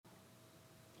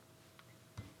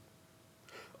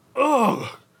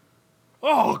Oh,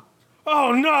 oh,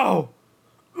 oh no!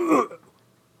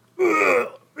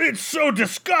 It's so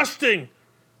disgusting!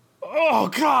 Oh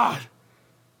God!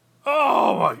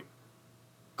 Oh my...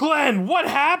 Glenn, what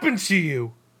happened to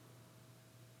you?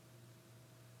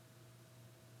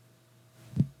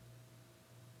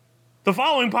 The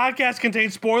following podcast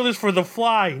contains spoilers for The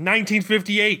Fly,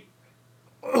 1958.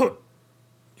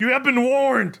 You have been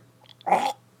warned.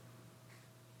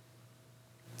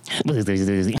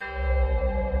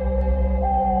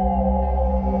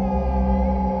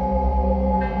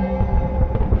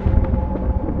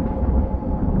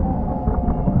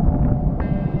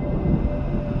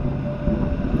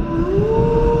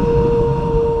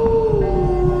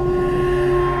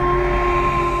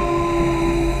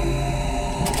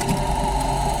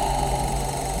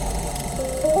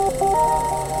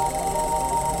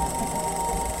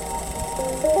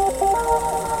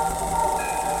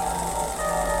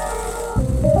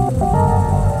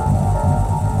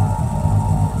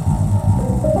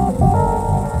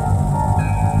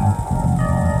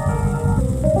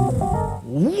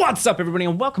 What's up, everybody,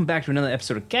 and welcome back to another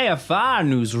episode of KFR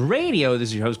News Radio. This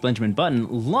is your host, Benjamin Button,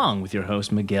 along with your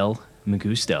host, Miguel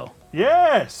Magusto.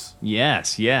 Yes.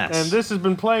 Yes. And this has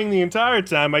been playing the entire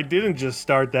time. I didn't just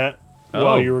start that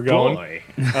while you were going. Boy.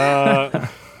 I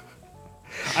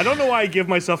don't know why I give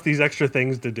myself these extra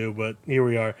things to do, but here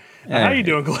we are. How you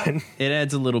doing, Glenn? It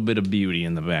adds a little bit of beauty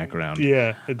in the background.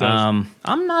 Yeah, it does.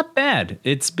 I'm not bad.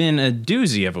 It's been a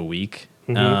doozy of a week,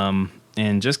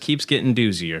 and just keeps getting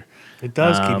doozier. It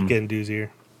does keep getting doozier.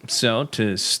 So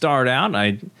to start out,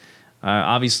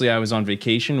 obviously I was on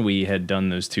vacation. We had done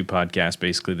those two podcasts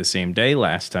basically the same day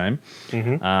last time.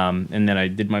 And then I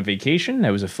did my vacation. That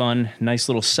was a fun, nice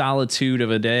little solitude of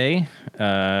a day,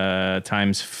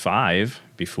 times 5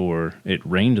 before it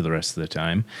rained the rest of the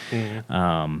time.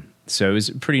 So it was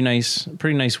a pretty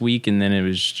nice week, and then it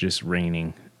was just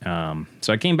raining.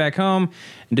 So I came back home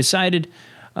and decided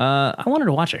I wanted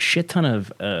to watch a shit ton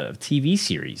of TV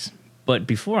series. But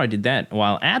before I did that,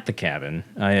 while at the cabin,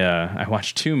 I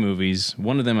watched 2 movies.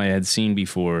 One of them I had seen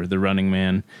before, The Running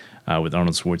Man, with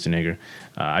Arnold Schwarzenegger.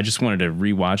 I just wanted to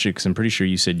rewatch it because I'm pretty sure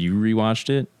you said you rewatched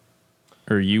it,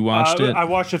 or you watched it. I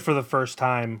watched it for the first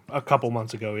time a couple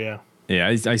months ago. Yeah. Yeah,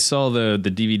 I saw the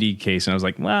DVD case and I was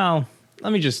like, well,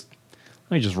 let me just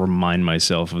remind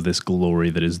myself of this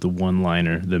glory that is the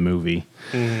one-liner, the movie.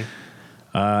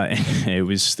 It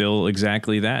was still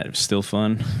exactly that. It was still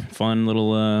fun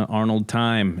little Arnold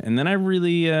time. And then I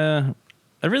really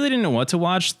didn't know what to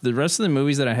watch. The rest of the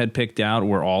movies that I had picked out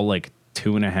were all like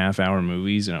 2.5-hour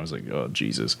movies, and I was like, oh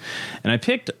Jesus. And I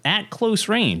picked At Close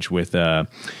Range with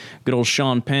good old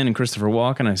Sean Penn and Christopher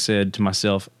Walken. I said to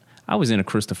myself, I was in a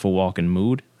Christopher Walken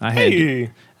mood.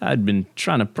 I'd been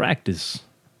trying to practice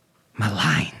my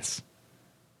lines.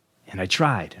 And I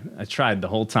tried the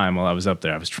whole time while I was up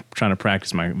there. I was trying to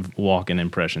practice my Walken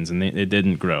impressions, and it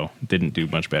didn't grow. It didn't do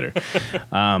much better.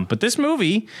 But this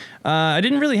movie, I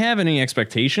didn't really have any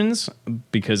expectations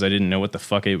because I didn't know what the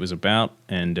fuck it was about.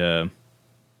 And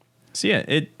so yeah,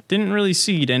 it didn't really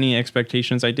seed any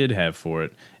expectations I did have for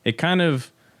it. It kind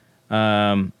of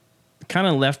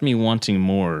left me wanting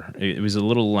more. It was a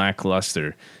little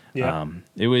lackluster. Yeah.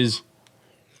 It was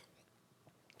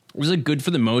like good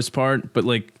for the most part, but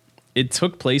like, it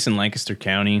took place in Lancaster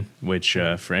County, which,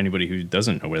 for anybody who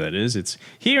doesn't know where that is, it's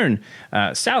here in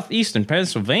southeastern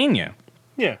Pennsylvania.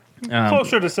 Yeah,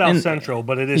 closer to South Central,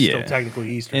 but it is still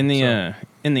technically eastern. In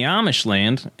the Amish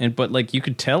land, but like you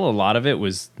could tell a lot of it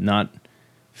was not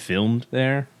filmed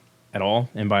there at all.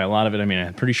 And by a lot of it, I mean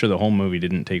I'm pretty sure the whole movie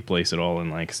didn't take place at all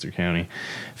in Lancaster County,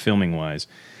 filming wise.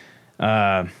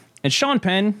 And Sean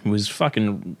Penn was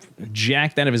fucking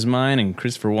jacked out of his mind, and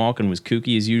Christopher Walken was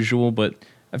kooky as usual, but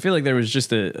I feel like there was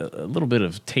just a little bit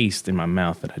of taste in my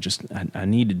mouth that I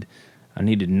needed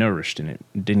nourished, and it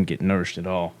didn't get nourished at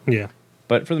all. Yeah.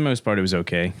 But for the most part, it was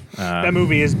okay. That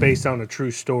movie is based on a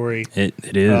true story.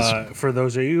 It is. For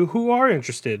those of you who are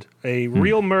interested, a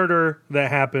real murder that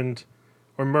happened,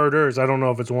 or murders, I don't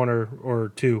know if it's one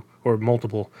or two or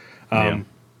multiple. But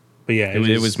yeah.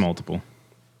 It was multiple.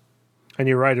 And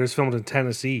you're right, it was filmed in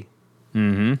Tennessee.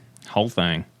 Whole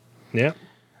thing. Yeah.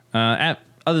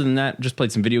 Other than that, just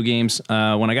played some video games.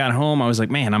 When I got home, I was like,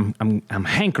 man, I'm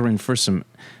hankering for some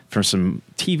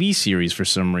TV series for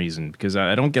some reason, because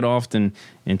I don't get often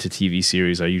into TV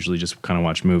series. I usually just kind of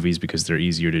watch movies because they're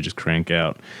easier to just crank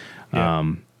out.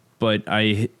 Yeah. But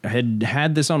I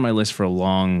had this on my list for a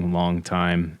long, long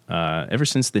time, ever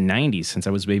since the 90s, since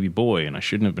I was a baby boy, and I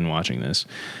shouldn't have been watching this.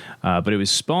 But it was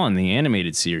Spawn, the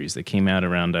animated series that came out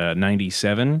around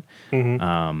 97.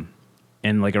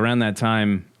 And like around that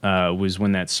time was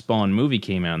when that Spawn movie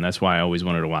came out, and that's why I always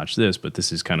wanted to watch this. But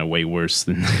this is kind of way worse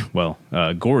than, well,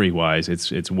 gory wise,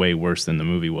 it's way worse than the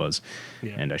movie was,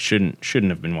 and I shouldn't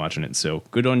have been watching it. So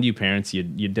good on you, parents. You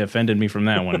defended me from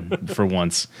that one for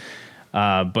once.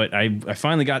 But I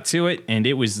finally got to it, and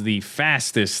it was the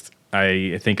fastest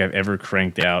I think I've ever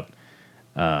cranked out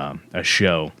a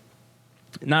show.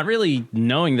 Not really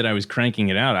knowing that I was cranking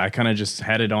it out, I kind of just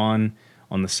had it on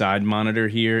the side monitor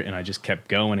here, and I just kept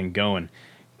going and going.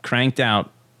 Cranked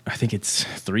out, I think it's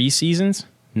 3 seasons.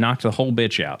 Knocked the whole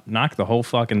bitch out. Knocked the whole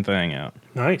fucking thing out.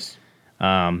 Nice.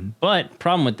 But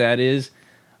problem with that is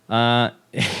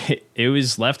it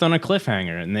was left on a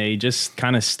cliffhanger, and they just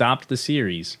kind of stopped the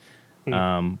series,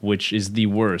 which is the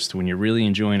worst when you're really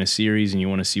enjoying a series and you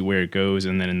want to see where it goes,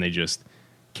 and then they just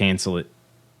cancel it.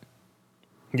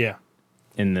 Yeah.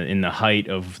 In the height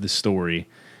of the story.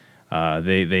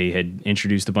 They had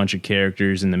introduced a bunch of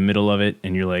characters in the middle of it,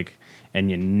 and you're like, and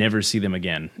you never see them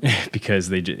again because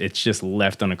it's just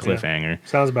left on a cliffhanger. Yeah.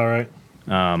 Sounds about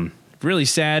right. Really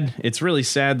sad. It's really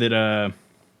sad that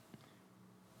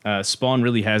Spawn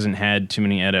really hasn't had too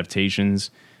many adaptations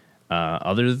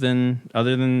other than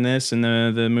this and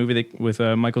the movie with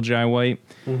Michael Jai White.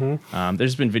 Mm-hmm.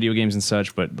 There's been video games and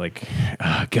such, but like,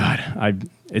 God,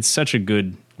 it's such a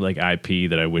good like IP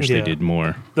that I wish they did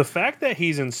more. The fact that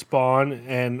he's in Spawn,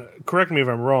 and correct me if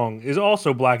I'm wrong, is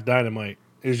also Black Dynamite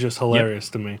is just hilarious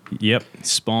to me. Yep,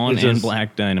 Spawn and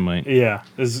Black Dynamite. Yeah,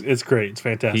 it's great. It's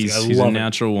fantastic. He's a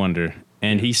natural wonder,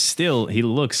 and he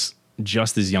looks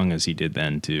just as young as he did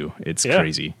then too. It's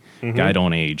crazy. Mm-hmm. Guy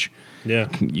don't age. Yeah,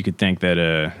 you could think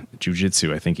that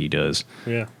jiu-jitsu, I think he does.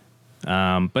 Yeah.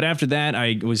 But after that,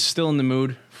 I was still in the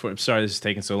mood for. I'm sorry this is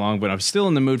taking so long, but I was still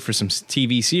in the mood for some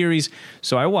TV series.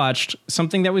 So I watched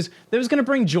something that was going to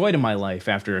bring joy to my life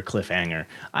after a cliffhanger.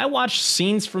 I watched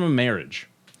Scenes from a Marriage.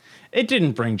 It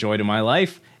didn't bring joy to my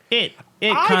life. It kind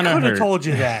of hurt. I could have told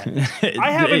you that.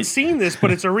 I haven't seen this,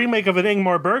 but it's a remake of an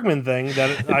Ingmar Bergman thing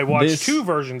that I watched 2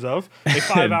 versions of: a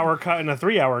 5-hour cut and a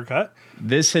 3-hour cut.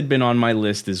 This had been on my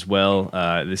list as well.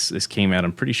 This came out,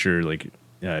 I'm pretty sure, like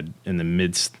in the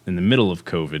middle of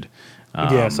COVID.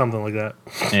 Something like that.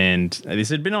 And this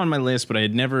had been on my list, but I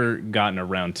had never gotten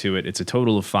around to it. It's a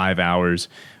total of 5 hours,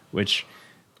 which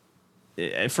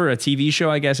for a TV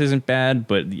show, I guess, isn't bad,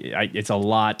 but it's a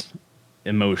lot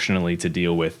emotionally to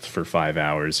deal with for 5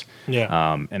 hours.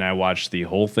 Yeah. And I watched the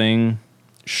whole thing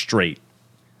straight.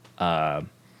 God,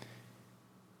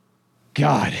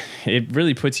 it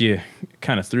really puts you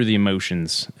kind of through the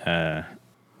emotions.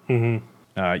 You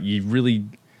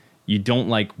don't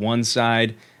like one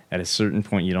side. At a certain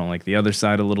point, you don't like the other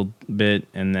side a little bit,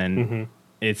 and then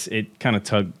it kind of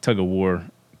tug of war.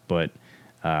 But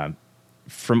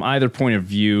from either point of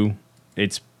view,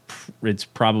 it's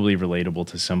probably relatable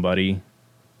to somebody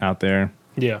out there.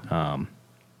 Yeah.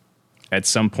 At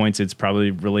some points, it's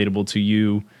probably relatable to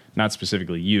you, not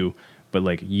specifically you, but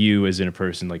like you as in a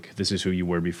person, like this is who you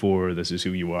were before, this is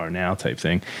who you are now type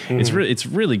thing. Mm-hmm. It's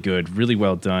really good, really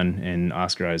well done, and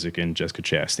Oscar Isaac and Jessica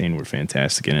Chastain were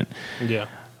fantastic in it. Yeah.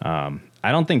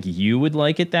 I don't think you would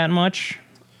like it that much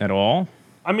at all.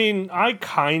 I mean, I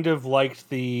kind of liked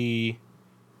the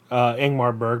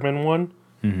Ingmar Bergman one,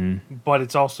 but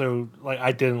it's also like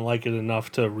I didn't like it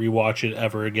enough to rewatch it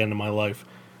ever again in my life.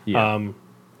 Yeah.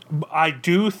 I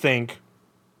do think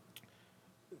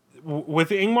with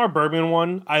the Ingmar Bergman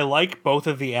one, I like both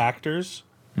of the actors,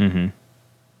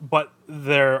 but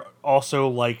they're also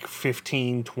like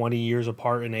 15, 20 years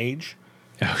apart in age.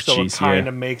 Oh, so it kind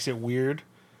of makes it weird.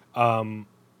 I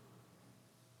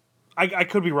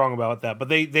could be wrong about that, but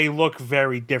they look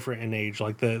very different in age.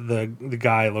 Like the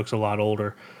guy looks a lot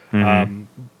older,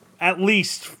 at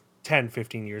least 10,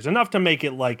 15 years, enough to make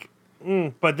it like.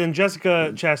 But then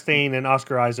Jessica Chastain and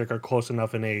Oscar Isaac are close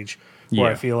enough in age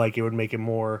where I feel like it would make it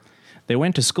more. They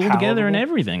went to school together and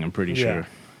everything. I'm pretty sure.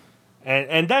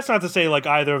 And that's not to say like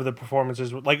either of the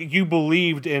performances. Like you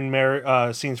believed in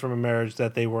Scenes from a Marriage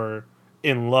that they were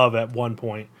in love at one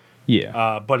point.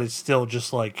 Yeah. But it's still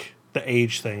just like the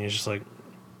age thing is just like.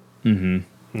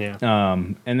 Yeah.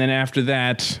 And then after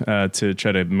that, to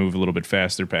try to move a little bit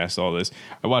faster past all this,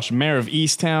 I watched Mayor of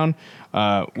Easttown,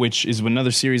 which is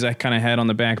another series I kind of had on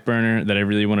the back burner that I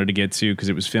really wanted to get to because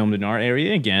it was filmed in our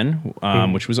area again,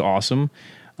 which was awesome.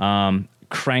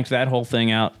 Cranked that whole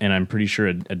thing out, and I'm pretty sure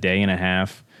a day and a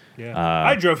half. Yeah.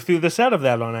 I drove through the set of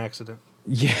that on accident.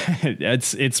 Yeah,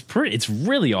 it's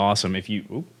really awesome if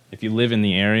you live in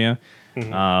the area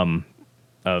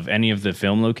of any of the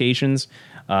film locations.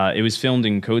 It was filmed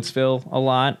in Coatesville a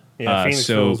lot. Yeah,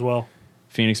 Phoenixville as well.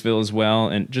 Phoenixville as well,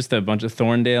 and just a bunch of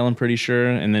Thorndale, I'm pretty sure,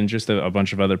 and then just a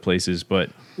bunch of other places. But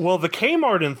Well, the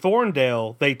Kmart in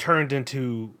Thorndale, they turned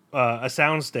into a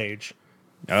soundstage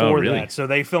Oh, for really? that. So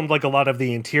they filmed like a lot of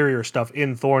the interior stuff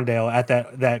in Thorndale at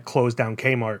that closed down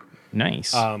Kmart. nice.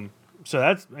 So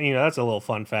that's that's a little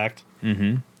fun fact.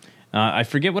 I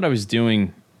forget what I was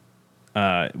doing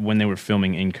when they were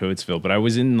filming in Coatesville, but I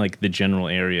was in like the general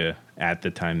area at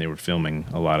the time they were filming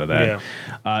a lot of that.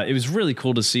 It was really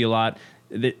cool to see a lot,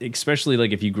 especially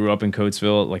like if you grew up in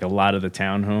Coatesville, like a lot of the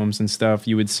townhomes and stuff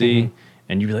you would see,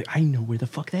 and you'd be like, I know where the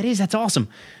fuck that is. That's awesome.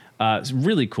 It's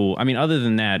really cool. I mean, other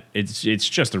than that, it's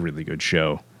just a really good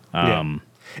show.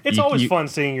 It's always fun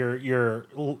seeing your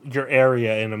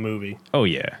area in a movie. Oh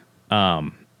yeah.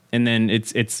 And then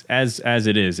it's as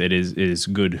it is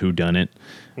good whodunit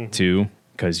too,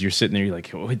 because you're sitting there, you're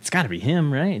like, oh, it's got to be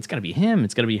him, right? It's got to be him.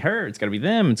 It's got to be her. It's got to be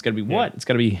them. It's got to be what? It's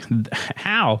got to be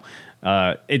how.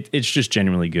 It's just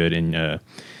genuinely good, and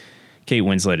Kate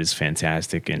Winslet is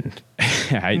fantastic, and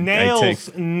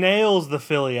nails the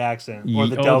Philly accent or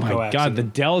the Delco accent. Oh my god, the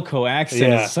Delco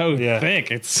accent is so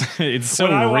thick. It's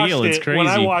so real. It's crazy. When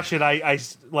I watched it, I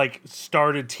like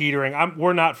started teetering.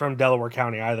 We're not from Delaware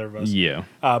County, either of us. Yeah,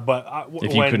 but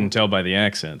if you couldn't tell by the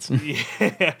accents,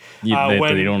 they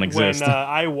don't exist. When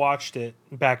I watched it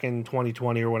back in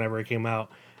 2020 or whenever it came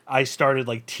out, I started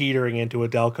like teetering into a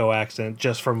Delco accent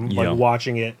just from like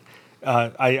watching it.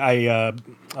 I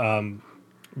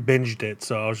binged it,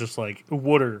 so I was just like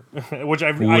Wooder, which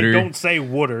I don't say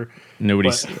Wooder.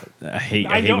 Nobody's. I hate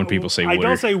when people say Wooder. I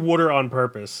don't say Wooder on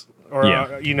purpose, or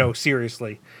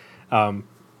seriously. Let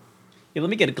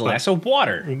me get a glass of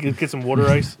water. Get some water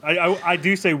ice. I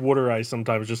do say water ice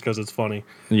sometimes just because it's funny.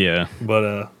 Yeah,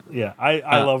 but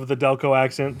I love the Delco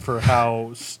accent for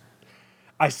how.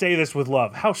 I say this with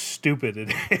love. How stupid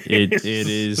it is. It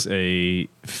is a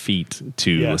feat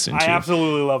to listen to. I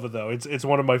absolutely love it, though. It's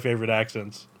one of my favorite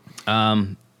accents.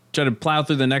 Try to plow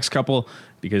through the next couple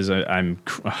because I'm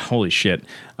holy shit.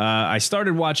 I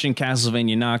started watching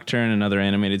Castlevania Nocturne, another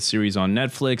animated series on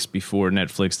Netflix, before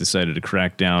Netflix decided to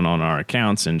crack down on our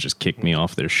accounts and just kick me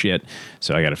off their shit.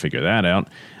 So I got to figure that out.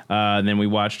 Then we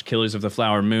watched Killers of the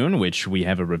Flower Moon, which we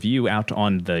have a review out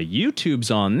on the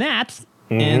YouTubes on that.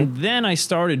 And then I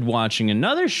started watching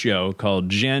another show called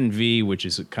Gen V, which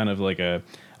is kind of like a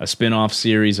spin-off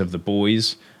series of The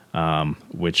Boys,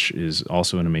 which is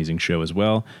also an amazing show as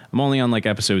well. I'm only on like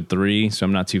episode 3, so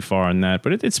I'm not too far on that,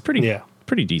 but it's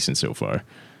pretty decent so far.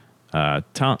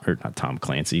 Not Tom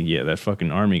Clancy, that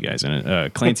fucking army guy's in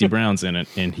it. Clancy Brown's in it,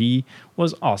 and he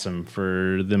was awesome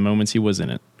for the moments he was in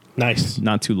it. Nice.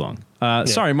 Not too long.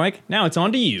 Sorry, Mike. Now it's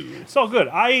on to you. It's all good.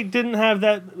 I didn't have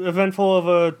that eventful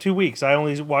of 2 weeks. I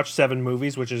only watched 7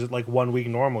 movies, which is like 1 week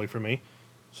normally for me.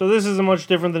 So this isn't much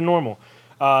different than normal.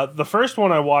 The first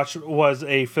one I watched was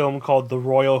a film called The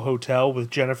Royal Hotel with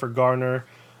Jennifer Garner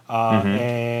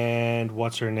and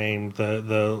what's her name?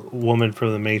 The woman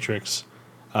from The Matrix.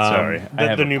 Sorry, I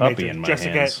have the a new puppy Matrix.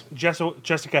 in my hands.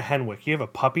 Jessica Henwick. You have a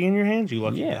puppy in your hands? You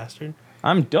lucky bastard.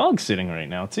 I'm dog sitting right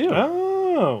now, too.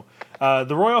 Oh.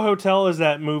 The Royal Hotel is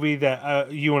that movie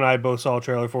that you and I both saw a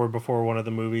trailer for before one of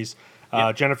the movies.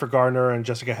 Jennifer Garner and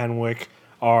Jessica Henwick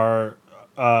are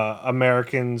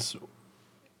Americans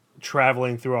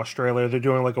traveling through Australia. They're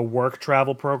doing like a work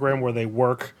travel program where they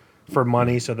work for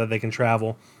money so that they can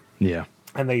travel. Yeah.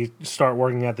 And they start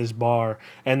working at this bar,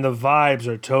 and the vibes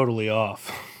are totally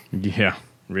off. Yeah.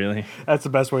 Really? That's the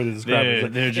best way to describe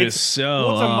it. They're just so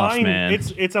off, man.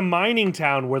 It's a mining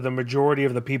town where the majority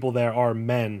of the people there are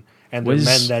men, and they're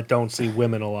men that don't see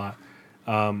women a lot.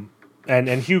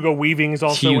 And Hugo Weaving is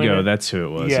also in it. That's who it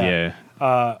was. Yeah.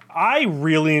 I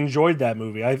really enjoyed that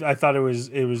movie. I thought it was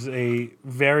a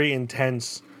very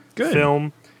intense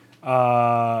film.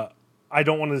 I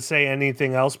don't want to say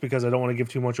anything else because I don't want to give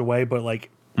too much away, but like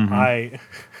I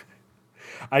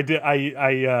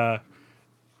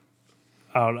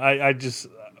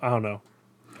don't know.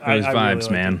 Those vibes,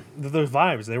 really man. Those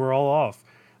vibes, they were all off.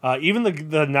 Even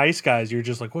the nice guys, you're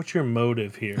just like, what's your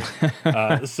motive here?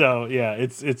 So yeah,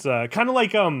 it's kind of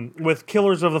like with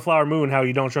Killers of the Flower Moon, how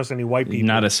you don't trust any white people.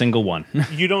 Not a single one.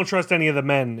 You don't trust any of the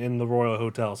men in the Royal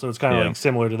Hotel, so it's kind of like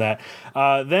similar to that.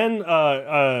 Then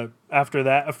after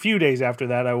that, a few days after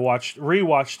that, I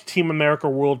rewatched Team America: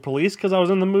 World Police because I was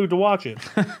in the mood to watch it.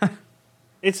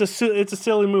 It's a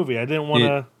silly movie. I didn't want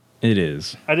to. It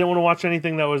is. I didn't want to watch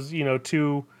anything that was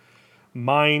too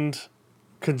mind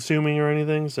consuming or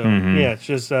anything. So yeah, it's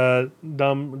just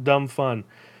dumb fun.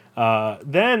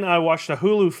 Then I watched a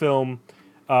Hulu film,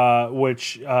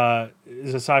 which is a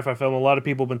sci-fi film. A lot of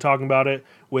people have been talking about it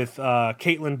with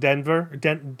Caitlin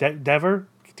Dever.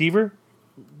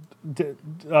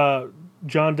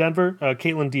 John Denver,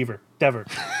 Caitlin Dever.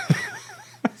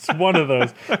 It's one of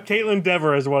those. Caitlin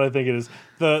Dever is what I think it is.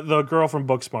 The girl from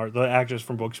Booksmart, the actress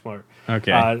from Booksmart.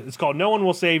 Okay. It's called No One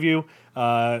Will Save You.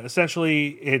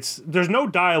 Essentially, there's no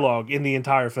dialogue in the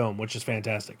entire film, which is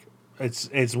fantastic.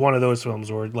 It's one of those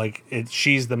films where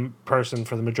she's the person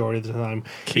for the majority of the time,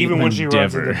 even when she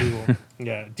runs into people.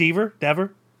 Yeah, Dever.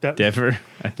 Dever.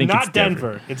 I think not it's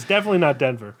Denver. It's definitely not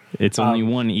Denver. It's only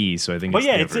one E, so I think. But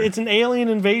it's Dever. it's an alien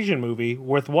invasion movie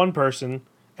with one person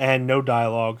and no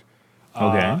dialogue.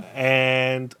 Okay.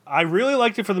 And I really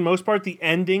liked it for the most part. The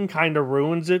ending kind of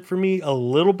ruins it for me a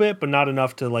little bit, but not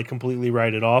enough to like completely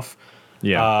write it off.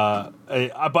 Yeah.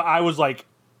 But I was like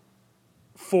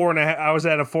 4.5. I was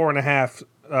at a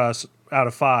 4.5 out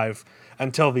of 5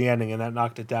 until the ending, and that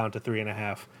knocked it down to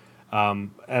 3.5.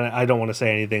 And I don't want to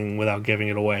say anything without giving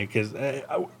it away, because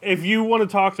if you want to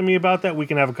talk to me about that, we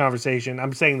can have a conversation.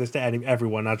 I'm saying this to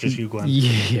everyone, not just you, Glenn.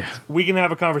 Yeah. We can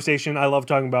have a conversation. I love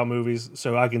talking about movies,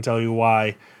 so I can tell you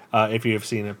why if you have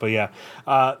seen it. But yeah.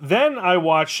 Then I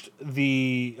watched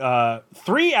the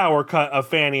 3-hour cut of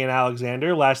Fanny and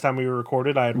Alexander. Last time we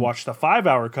recorded, I had watched the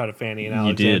 5-hour cut of Fanny and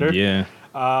Alexander. You did, yeah.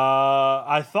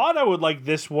 I thought I would like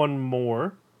this one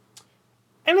more,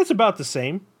 and it's about the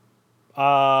same.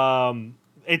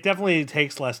 It definitely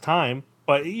takes less time,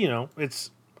 but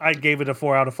I gave it a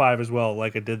 4 out of 5 as well,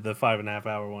 like I did the 5.5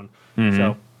 hour one. Mm-hmm.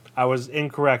 So I was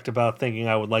incorrect about thinking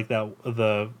I would like the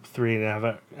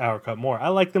 3.5 hour cut more. I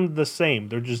like them the same;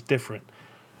 they're just different.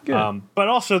 Good. But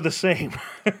also the same.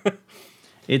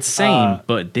 It's same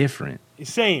but different.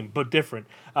 Same but different.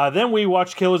 Then we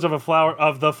watched Killers of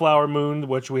the Flower Moon,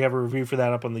 which we have a review for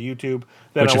that up on the YouTube.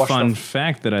 Then which a fun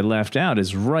fact that I left out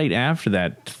is right after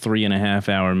that 3.5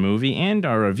 hour movie and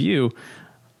our review,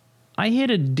 I hit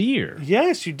a deer.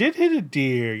 Yes, you did hit a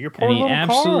deer. Your poor and little car.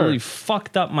 And he absolutely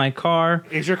fucked up my car.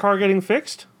 Is your car getting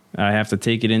fixed? I have to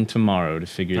take it in tomorrow to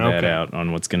figure that out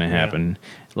on what's going to happen. Yeah.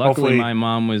 Luckily, my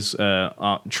mom was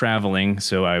traveling,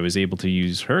 so I was able to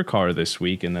use her car this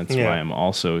week, and that's why I'm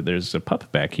also... There's a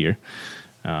pup back here.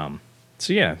 So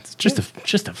yeah, it's just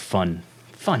a fun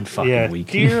fucking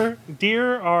week.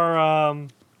 Deer are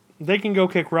they can go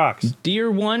kick rocks.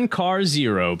 Deer 1, car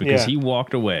 0 because he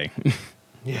walked away.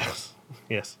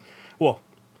 Yes. Well,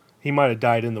 he might have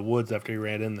died in the woods after he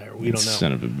ran in there. We don't know.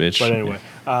 Son of a bitch. But anyway,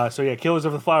 so yeah, Killers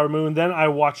of the Flower Moon. Then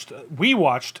we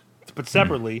watched, but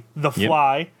separately, The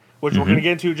Fly, which we're going to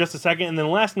get into in just a second. And then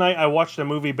last night I watched a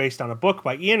movie based on a book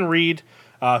by Ian Reid,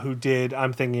 who did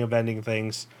I'm Thinking of Ending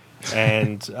Things.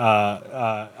 And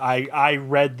I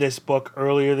read this book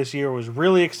earlier this year, was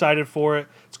really excited for it.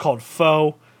 It's called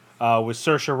Foe, with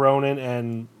Saoirse Ronan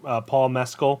and Paul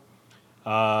Mescal.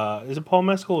 Is it Paul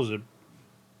Mescal? Or is it?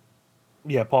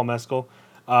 Yeah, Paul Mescal.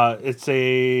 It's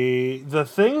the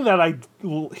thing that I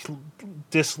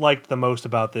disliked the most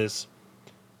about this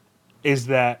is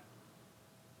that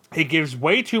it gives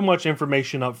way too much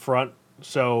information up front.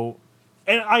 So,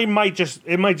 and it might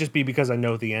just be because I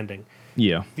know the ending.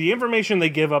 Yeah. The information they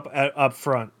give up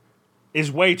front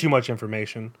is way too much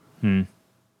information.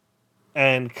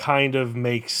 And kind of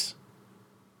makes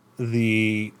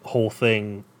the whole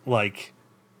thing like,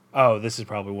 oh, this is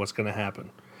probably what's going to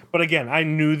happen. But again, I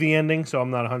knew the ending, so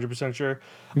I'm not 100% sure.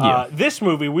 Yeah. This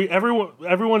movie,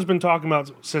 everyone's been talking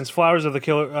about since Killers of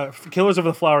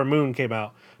the Flower Moon came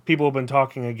out. People have been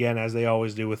talking again, as they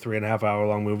always do with 3.5 hour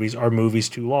long movies. Are movies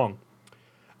too long?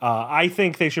 I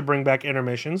think they should bring back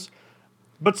intermissions,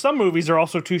 but some movies are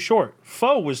also too short.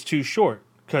 Foe was too short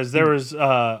because there was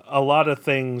a lot of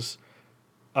things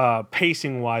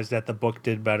pacing wise that the book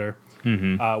did better.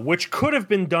 Which could have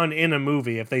been done in a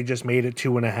movie if they just made it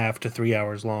 2.5 to 3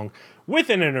 hours long with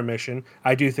an intermission.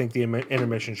 I do think the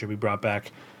intermission should be brought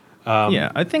back.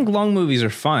 Yeah, I think long movies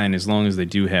are fine as long as they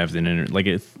do have the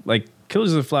like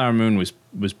Killers of the Flower Moon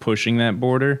was pushing that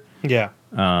border. Yeah.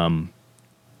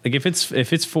 Like if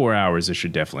it's 4 hours, it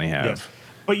should definitely have. Yes.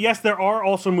 But yes, there are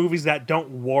also movies that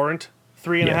don't warrant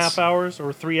 3.5 hours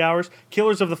or 3 hours.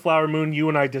 Killers of the Flower Moon, you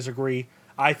and I disagree.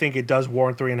 I think it does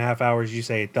warrant 3.5 hours. You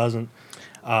say it doesn't.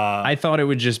 I thought it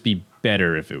would just be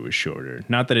better if it was shorter.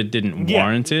 Not that it didn't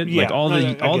warrant it. Yeah, like all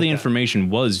the information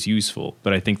was useful,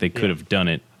 but I think they could have done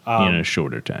it in a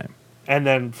shorter time. And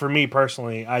then for me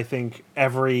personally, I think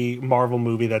every Marvel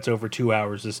movie that's over 2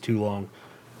 hours is too long.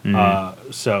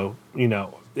 So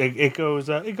it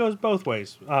goes both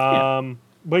ways.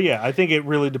 But yeah, I think it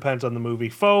really depends on the movie.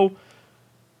 Foe.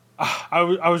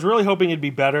 I was really hoping it'd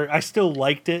be better. I still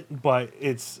liked it, but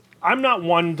I'm not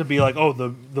one to be like, oh,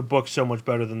 the book's so much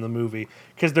better than the movie,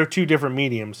 because they're two different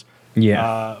mediums.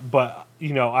 Yeah. But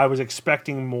I was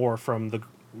expecting more from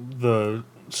the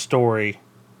story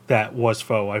that was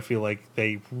Foe. I feel like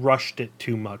they rushed it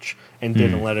too much and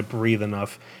didn't let it breathe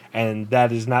enough. And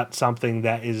that is not something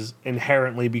that is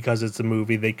inherently because it's a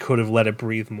movie. They could have let it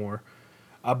breathe more.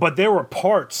 But there were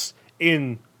parts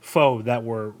in Foe that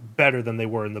were better than they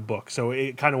were in the book. So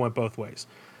it kind of went both ways.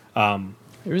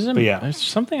 There's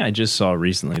something I just saw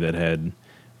recently that had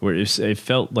where it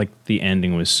felt like the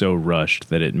ending was so rushed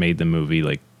that it made the movie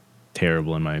like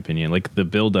terrible in my opinion. Like the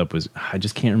buildup was, I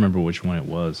just can't remember which one it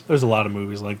was. There's a lot of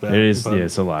movies like that. There is, yeah,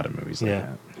 it's a lot of movies like that.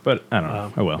 But I don't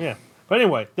know. Oh well. Yeah. But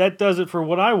anyway, that does it for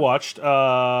what I watched.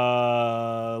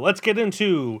 Let's get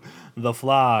into The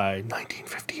Fly,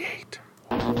 1958.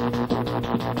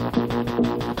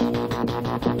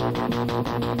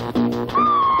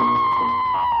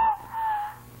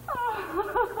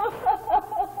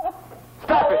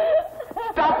 Stop it!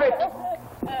 Stop it!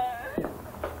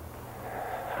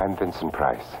 I'm Vincent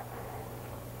Price.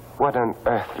 What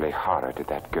unearthly horror did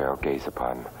that girl gaze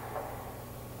upon?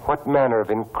 What manner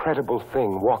of incredible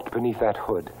thing walked beneath that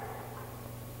hood?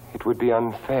 It would be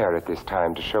unfair at this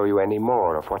time to show you any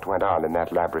more of what went on in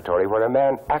that laboratory where a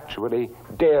man actually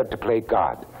dared to play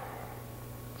God.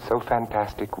 So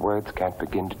fantastic words can't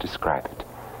begin to describe it.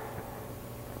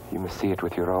 You must see it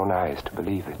with your own eyes to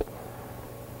believe it.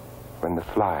 When the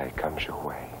fly comes your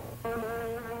way.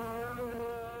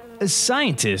 A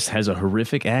scientist has a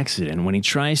horrific accident when he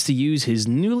tries to use his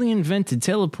newly invented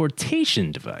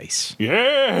teleportation device.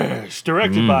 Yes!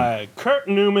 Directed by Kurt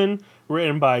Newman,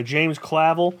 written by James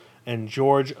Clavell and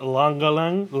George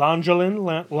Langalang.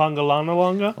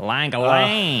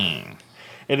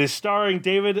 It is starring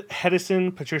David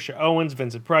Hedison, Patricia Owens,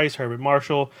 Vincent Price, Herbert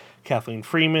Marshall, Kathleen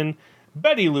Freeman,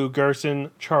 Betty Lou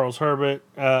Gerson, Charles Herbert,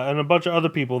 and a bunch of other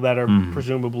people that are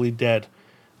presumably dead.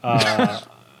 I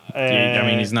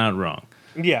mean, he's not wrong.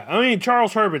 Yeah, I mean,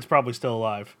 Charles Herbert's probably still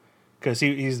alive because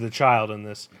he's the child in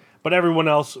this. But everyone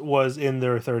else was in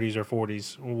their 30s or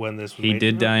 40s when this was He made.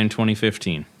 did die in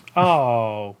 2015.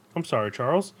 Oh, I'm sorry,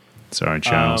 Charles. Sorry,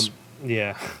 Charles.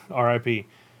 Yeah, R.I.P.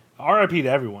 R.I.P. to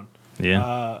everyone.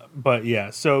 Yeah. But yeah,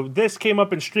 so this came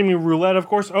up in Streaming Roulette, of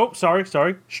course. Oh, sorry.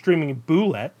 Streaming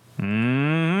Boulette.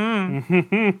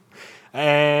 Mm-hmm.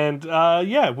 And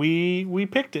yeah, we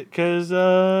picked it because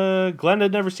Glenn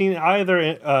had never seen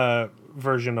either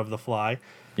version of The Fly.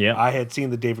 Yeah, I had seen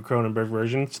the David Cronenberg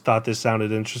version. Thought this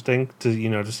sounded interesting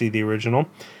to see the original,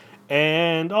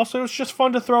 and also it's just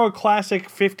fun to throw a classic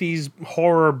 '50s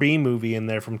horror B movie in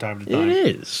there from time to time. it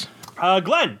is.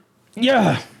 Glenn.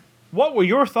 Yeah. What were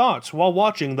your thoughts while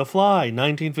watching The Fly,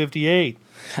 1958?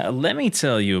 Let me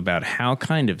tell you about how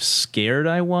kind of scared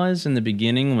I was in the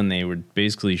beginning when they were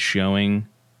basically showing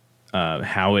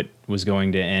how it was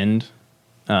going to end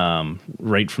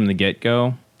right from the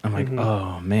get-go. I'm like,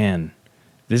 oh, man,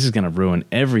 this is going to ruin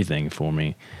everything for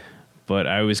me. But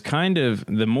I was kind of,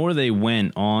 the more they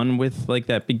went on with like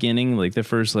that beginning, like the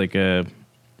first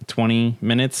 20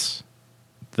 minutes,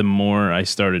 the more I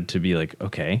started to be like,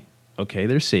 okay,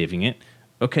 they're saving it.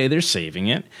 Okay, they're saving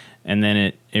it. And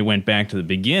then it went back to the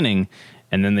beginning,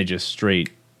 and then they just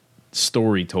straight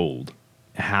story told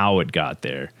how it got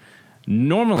there.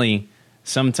 Normally,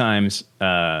 sometimes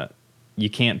you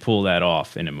can't pull that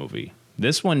off in a movie.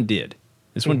 This one did.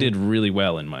 This one did really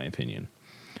well, in my opinion.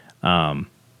 Don't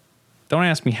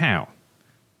ask me how.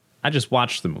 I just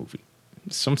watched the movie.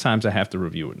 Sometimes I have to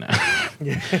review it now.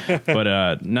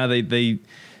 But no,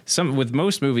 with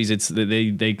most movies, it's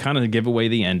they kind of give away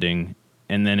the ending,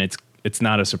 and then it's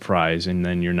not a surprise, and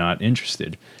then you're not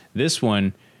interested. This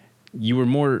one, you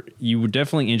were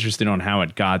definitely interested on how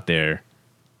it got there,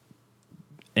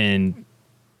 and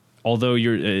although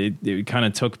it kind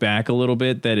of took back a little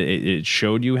bit that it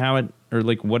showed you how it, or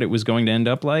like what it was going to end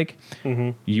up like,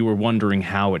 you were wondering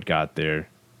how it got there,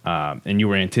 and you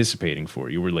were anticipating for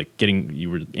it. You were you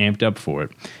were amped up for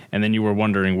it, and then you were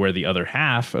wondering where the other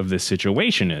half of this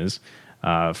situation is.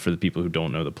 For the people who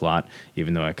don't know the plot,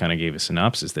 even though I kind of gave a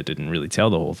synopsis that didn't really tell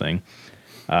the whole thing.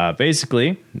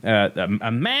 Basically,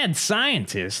 a mad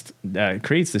scientist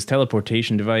creates this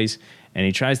teleportation device, and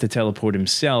he tries to teleport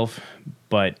himself,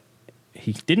 but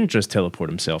he didn't just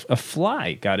teleport himself. A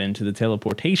fly got into the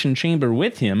teleportation chamber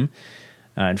with him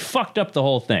and fucked up the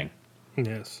whole thing.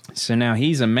 Yes. So now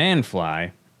he's a man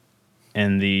fly,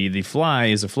 and the fly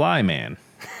is a fly man.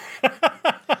 Yes.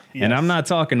 And I'm not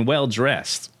talking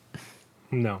well-dressed.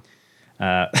 No.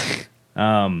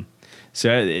 So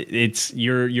it's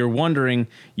you're wondering.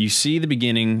 You see the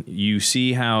beginning. You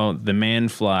see how the man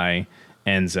fly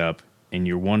ends up, and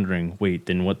you're wondering, wait,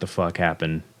 then what the fuck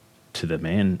happened to the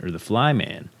man or the fly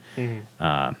man?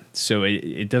 So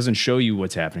it doesn't show you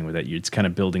what's happening with that. It's kind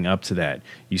of building up to that.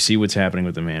 You see what's happening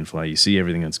with the man fly. You see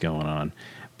everything that's going on,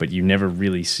 but you never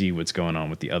really see what's going on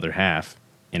with the other half,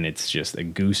 and it's just a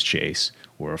goose chase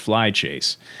or a fly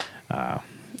chase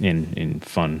in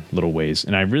fun little ways.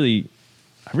 And I really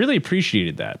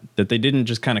appreciated that they didn't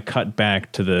just kind of cut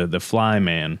back to the fly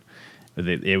man.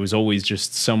 It was always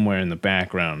just somewhere in the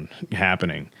background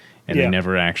happening, and they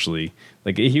never actually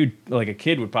like a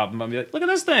kid would pop up and be like, "Look at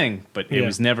this thing," but it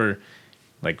was never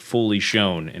like fully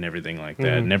shown and everything like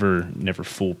that. Never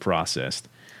full processed.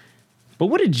 But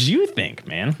what did you think,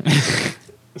 man?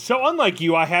 So unlike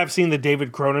you, I have seen the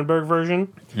David Cronenberg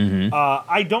version.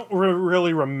 I don't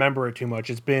really remember it too much.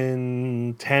 It's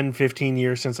been 10, 15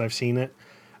 years since I've seen it.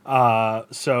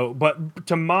 But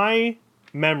to my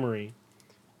memory,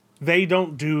 they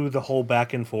don't do the whole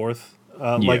back and forth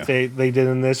like they did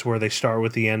in this, where they start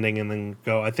with the ending and then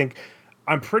go.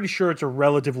 I'm pretty sure it's a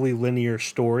relatively linear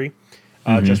story,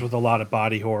 just with a lot of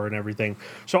body horror and everything.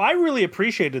 So I really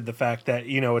appreciated the fact that,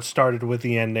 it started with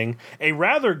the ending, a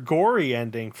rather gory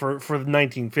ending for the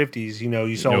 1950s.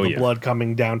 You saw the blood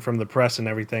coming down from the press and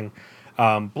everything.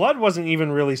 Blood wasn't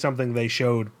even really something they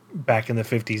showed back in the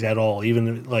 50s at all,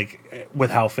 even like with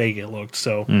how fake it looked.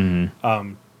 So,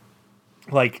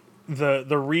 like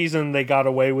the reason they got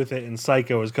away with it in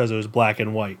Psycho is because it was black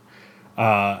and white,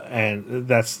 and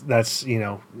that's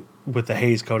with the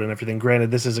Hays Code and everything.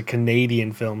 Granted, this is a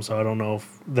Canadian film, so I don't know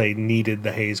if they needed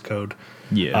the Hays Code.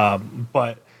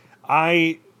 But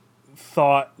I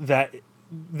thought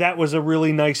that was a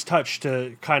really nice touch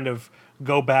to kind of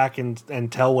go back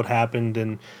and tell what happened,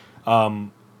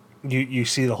 and you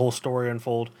see the whole story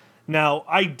unfold. Now,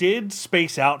 I did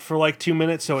space out for like 2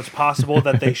 minutes, so it's possible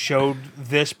that they showed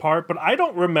this part, but I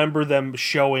don't remember them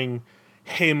showing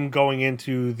him going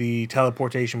into the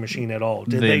teleportation machine at all.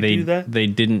 Did they do that? They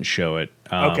didn't show it.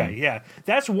 Okay, yeah.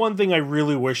 That's one thing I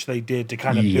really wish they did to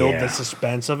kind of build the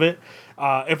suspense of it.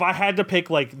 If I had to pick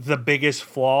like the biggest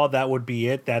flaw, that would be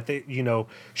it. That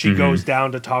she goes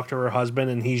down to talk to her husband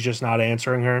and he's just not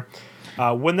answering her.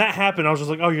 When that happened, I was just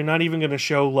like, oh, you're not even going to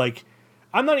show like...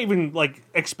 I'm not even like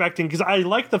expecting, because I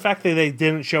like the fact that they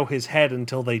didn't show his head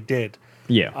until they did.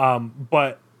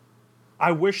 But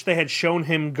I wish they had shown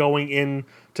him going in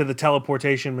to the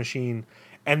teleportation machine,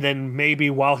 and then maybe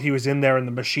while he was in there and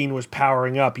the machine was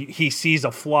powering up, he sees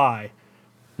a fly,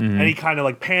 and he kind of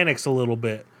like panics a little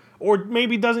bit, or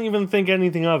maybe doesn't even think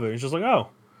anything of it. He's just like, oh,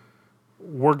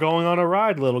 we're going on a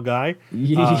ride, little guy.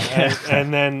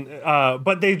 And then,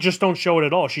 but they just don't show it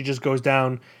at all. She just goes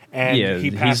down and he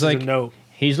passes a note.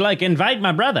 He's like, invite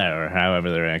my brother, or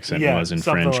however their accent was in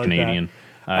French, like Canadian.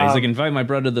 He's like, invite my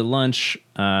brother to lunch.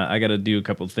 I got to do a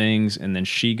couple things. And then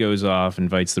she goes off,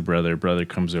 invites the brother. Brother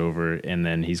comes over, and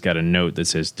then he's got a note that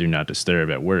says, do not disturb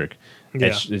at work.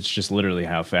 It's just literally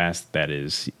how fast that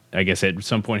is. I guess at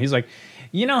some point he's like,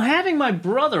 having my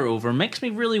brother over makes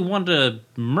me really want to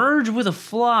merge with a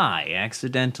fly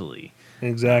accidentally.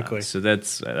 Exactly. So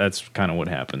that's kind of what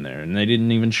happened there. And they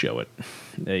didn't even show it.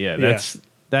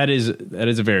 That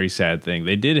is a very sad thing.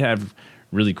 They did have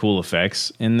really cool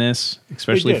effects in this,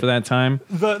 especially for that time.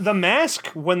 The mask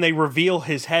when they reveal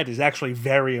his head is actually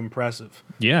very impressive.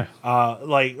 Yeah.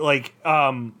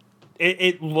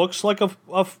 It looks like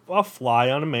a fly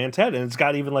on a man's head, and it's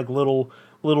got even like little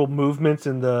movements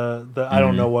in the I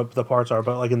don't know what the parts are,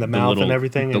 but like in the mouth and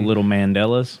everything. The little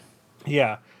Mandelas.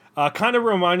 Yeah. Kind of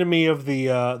reminded me of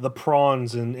the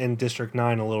prawns in District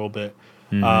 9 a little bit.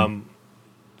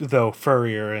 Though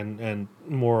furrier and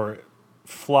more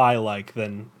fly-like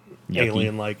than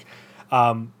alien-like.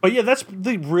 But yeah, that's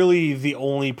really the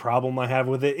only problem I have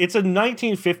with it. It's a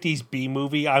 1950s B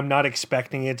movie. I'm not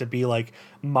expecting it to be like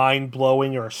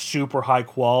mind-blowing or super high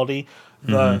quality.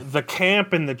 The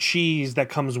camp and the cheese that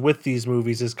comes with these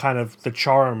movies is kind of the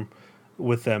charm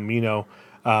with them,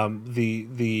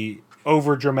 the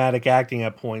over-dramatic acting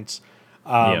at points.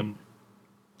 And,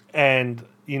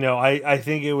 I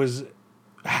think it was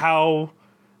how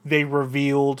they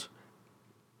revealed,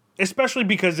 especially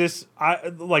because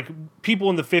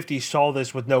people in the 50s saw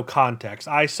this with no context.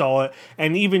 I saw it,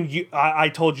 and even I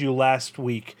told you last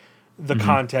week the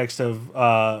context of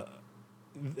the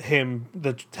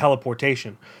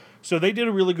teleportation. So they did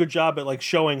a really good job at like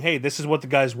showing, hey, this is what the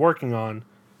guy's working on,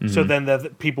 so then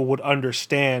that people would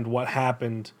understand what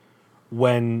happened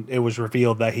when it was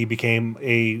revealed that he became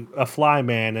a fly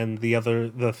man and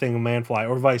the thing a man fly,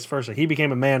 or vice versa. He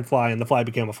became a man fly and the fly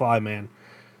became a fly man.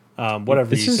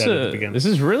 Whatever you said at the beginning. This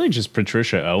is really just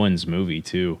Patricia Owen's movie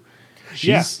too.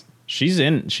 She's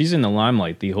in the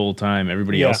limelight the whole time.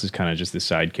 Everybody else is kind of just the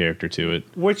side character to it,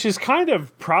 which is kind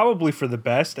of probably for the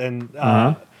best. And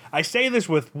I say this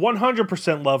with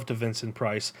 100% love to Vincent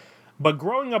Price, But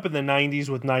growing up in the 90s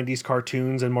with 90s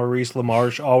cartoons and Maurice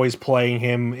LaMarche always playing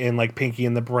him in like Pinky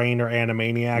and the Brain or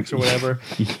Animaniacs or whatever,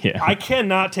 Yeah. I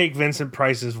cannot take Vincent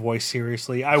Price's voice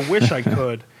seriously. I wish I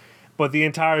could. But the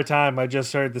entire time I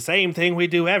just heard the same thing we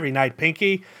do every night,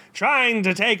 Pinky, trying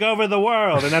to take over the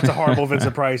world. And that's a horrible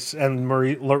Vincent Price and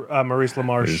Maurice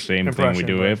LaMarche The same impression, thing we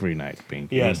do but- every night,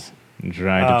 Pinky. Yes.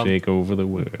 Try to take over the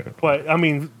world. But I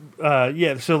mean,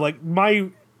 yeah. So like my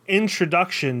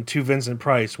introduction to Vincent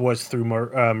Price was through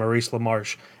Maurice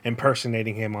LaMarche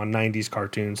impersonating him on '90s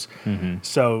cartoons.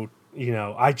 So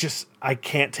I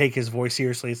can't take his voice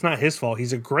seriously. It's not his fault.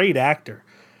 He's a great actor,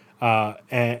 but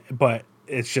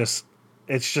it's just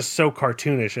so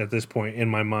cartoonish at this point in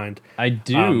my mind. I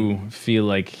do feel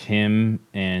like him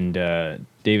and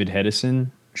David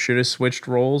Hedison should have switched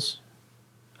roles.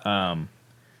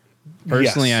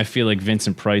 Personally, Yes. I feel like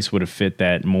Vincent Price would have fit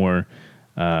that more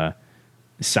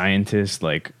scientist.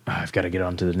 Like, "Oh, I've got to get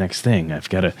on to the next thing. I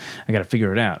got to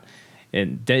figure it out.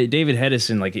 And David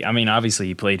Hedison, like, I mean, obviously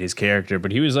he played his character,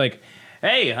 but he was like,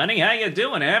 "Hey, honey, how you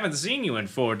doing? I haven't seen you in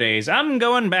 4 days. I'm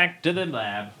going back to the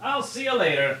lab. I'll see you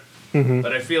later."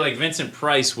 But I feel like Vincent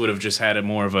Price would have just had a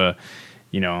more of a,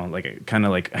 like a kind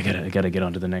of like I gotta get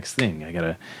on to the next thing. I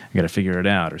gotta figure it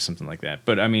out or something like that.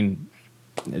 But I mean,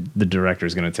 the director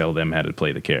is going to tell them how to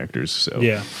play the characters. So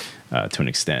Yeah. To an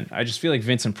extent, I just feel like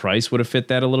Vincent Price would have fit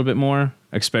that a little bit more,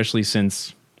 especially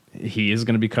since he is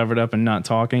going to be covered up and not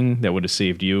talking. That would have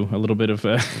saved you a little bit of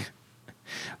a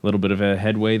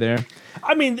headway there.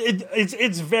 I mean,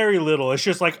 it's very little. It's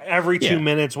just like every 2 Yeah.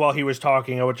 minutes while he was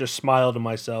talking, I would just smile to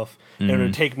myself, and it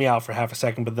would take me out for half a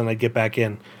second, but then I'd get back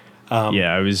in.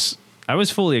 Yeah, I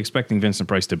was fully expecting Vincent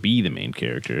Price to be the main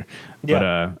character. But,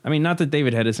 Yeah. I mean, not that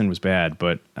David Hedison was bad,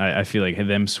 but I feel like had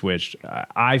them switched,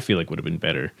 I feel like would have been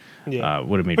better. Yeah.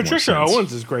 Would have made Patricia more sense.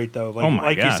 Owens is great though. Like, Oh my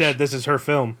like you gosh. said, this is her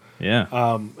film. Yeah.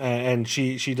 And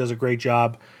she does a great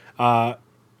job. As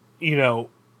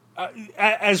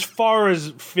far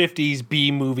as 50s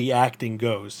B movie acting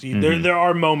goes, there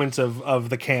are moments of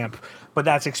the camp, but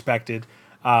that's expected.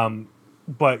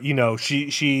 But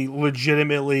she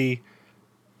legitimately,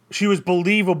 she was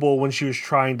believable when she was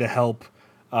trying to help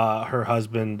her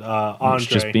husband Andre.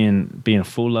 Just being a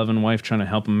full loving wife, trying to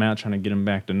help him out, trying to get him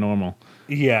back to normal.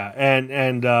 Yeah,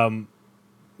 and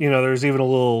there's even a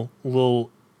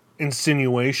little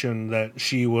insinuation that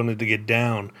she wanted to get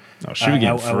down. Oh, she would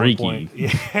get at one freaky. point.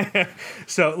 Yeah.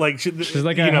 So like She's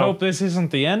like, I hope this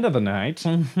isn't the end of the night.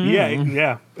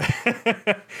 Yeah.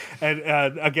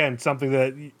 And again, something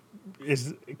that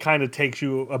is kind of takes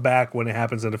you aback when it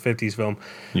happens in a 50s film.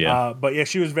 Yeah. But yeah,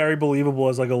 she was very believable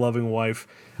as like a loving wife.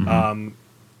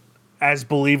 As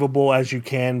believable as you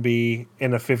can be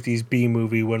in a 50s B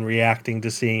movie when reacting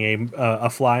to seeing a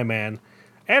fly man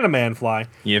and a man fly.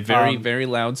 Yeah, very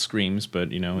loud screams,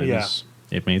 but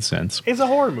it made sense. It's a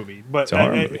horror movie, but It's a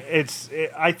horror movie.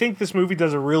 I think this movie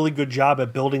does a really good job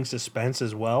at building suspense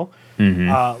as well.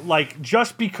 Like,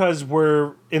 just because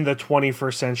we're in the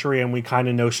 21st century and we kind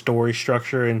of know story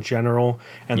structure in general,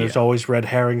 and there's Yeah. always red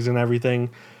herrings and everything,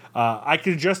 I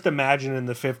could just imagine in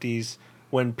the 50s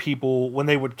when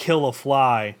they would kill a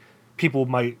fly, people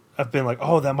might have been like,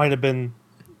 "Oh, that might have been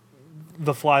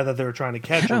the fly that they were trying to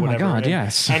catch," or Oh my whatever. God, and,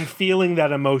 yes. and feeling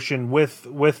that emotion with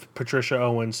Patricia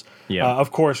Owens. Yeah.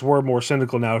 Of course, we're more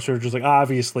cynical now, so we're just like,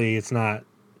 obviously, that's not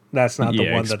the one that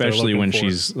they're especially looking when for.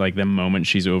 she's like the moment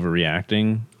she's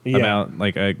overreacting Yeah. about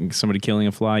like somebody killing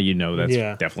a fly, that's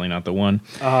Yeah. definitely not the one.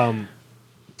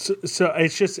 So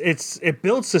it's just it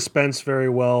builds suspense very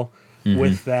well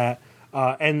with that,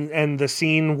 and the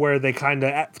scene where they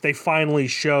finally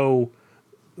show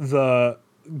the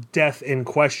death in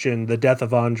question, the death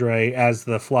of Andre as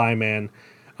the fly man,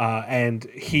 and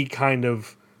he kind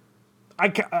of, I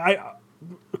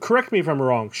correct me if I'm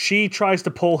wrong. She tries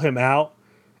to pull him out,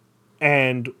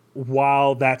 and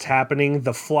while that's happening,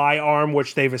 the fly arm,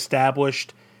 which they've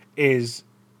established, is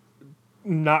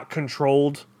not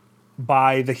controlled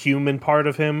by the human part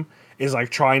of him, is like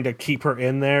trying to keep her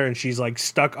in there, and she's like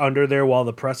stuck under there while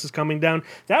the press is coming down.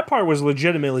 That part was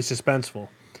legitimately suspenseful.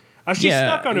 She's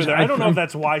stuck under there. I don't know if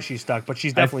that's why she's stuck, but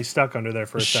she's definitely stuck under there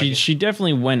for a second. She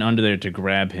definitely went under there to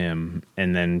grab him,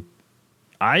 and then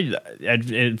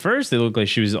at first it looked like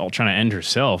she was all trying to end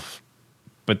herself,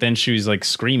 but then she was like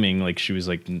screaming, like she was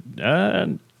like, I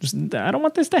don't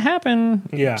want this to happen.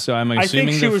 Yeah. So I'm I think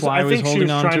assuming she the was- fly I was think she holding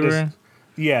was on trying to to her.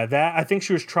 Yeah, that I think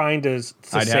she was trying to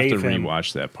I'd have save to him.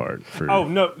 rewatch that part. Oh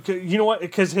no! You know what?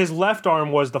 Because his left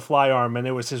arm was the fly arm, and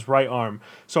it was his right arm.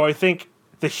 So I think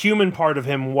the human part of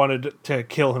him wanted to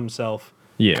kill himself,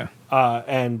 Yeah.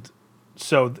 and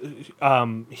so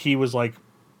he was like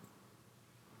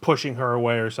pushing her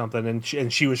away or something,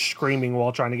 and she was screaming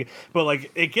while trying to get. But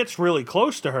like it gets really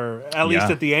close to her. At least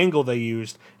at the angle they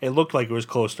used, it looked like it was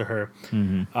close to her.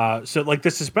 So like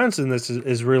the suspense in this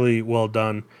is really well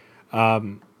done,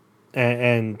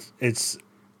 and it's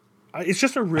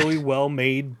just a really well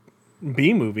made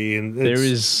B movie. And when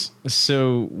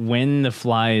the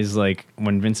fly is like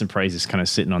when Vincent Price is kind of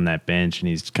sitting on that bench and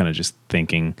he's kind of just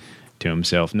thinking to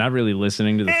himself, not really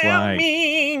listening to the fly.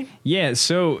 Me. Yeah,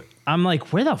 so I'm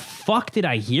like, where the fuck did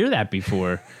I hear that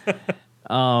before?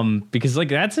 Because like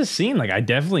that's a scene like I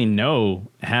definitely know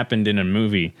happened in a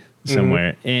movie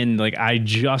somewhere, and like I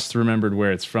just remembered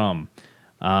where it's from.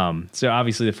 So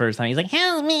obviously the first time he's like,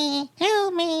 help me.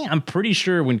 I'm pretty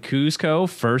sure when Kuzco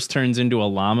first turns into a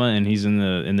llama and he's in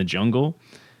the jungle,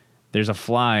 there's a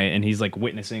fly and he's like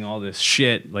witnessing all this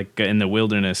shit like in the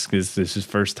wilderness because this is his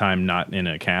first time not in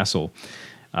a castle.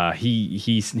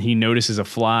 He notices a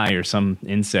fly or some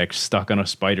insect stuck on a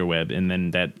spider web, and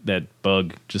then that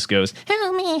bug just goes,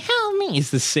 help me.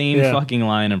 It's the same fucking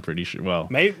line, I'm pretty sure. Well,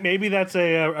 maybe that's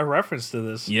a reference to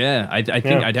this. Yeah, I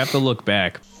think I'd have to look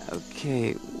back.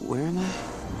 Okay, where am I?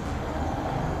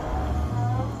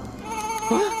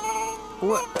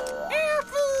 What?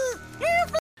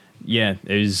 Yeah,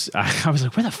 it was. I was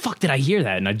like, where the fuck did I hear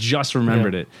that? And I just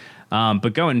remembered it.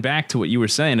 But going back to what you were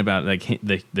saying about like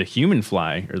the human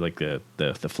fly or like the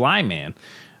fly man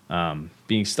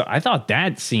being stuck, I thought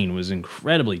that scene was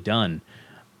incredibly done.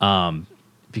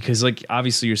 Because like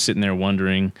obviously you're sitting there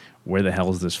wondering where the hell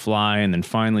is this fly, and then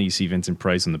finally you see Vincent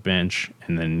Price on the bench,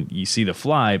 and then you see the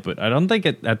fly. But I don't think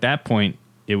at that point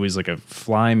it was like a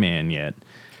fly man yet.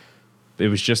 It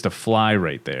was just a fly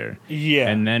right there. Yeah.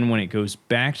 And then when it goes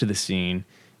back to the scene,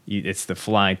 it's the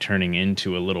fly turning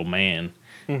into a little man.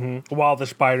 Mm-hmm. While the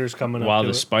spider's coming up. While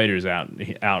the spider's out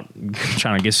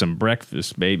trying to get some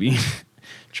breakfast, baby.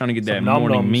 Trying to get that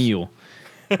morning meal.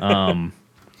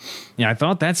 Yeah, I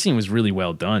thought that scene was really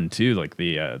well done too, like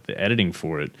the editing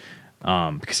for it,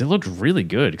 because it looked really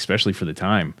good, especially for the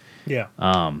time. Yeah.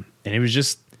 And it was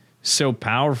just so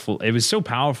powerful. It was so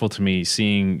powerful to me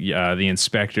seeing the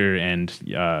inspector and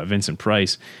Vincent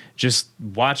Price just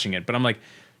watching it. But I'm like,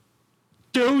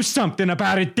 do something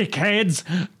about it, dickheads!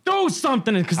 Do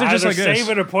something, because they're just like save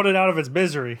it or put it out of its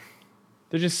misery.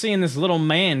 They're just seeing this little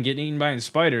man get eaten by a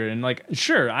spider, and like,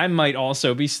 sure, I might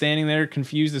also be standing there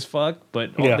confused as fuck,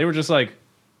 but they were just like,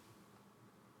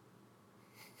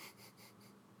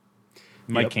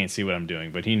 Mike can't see what I'm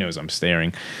doing, but he knows I'm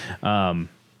staring.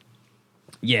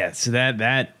 Yeah, so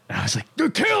that I was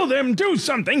like, kill them, do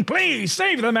something, please,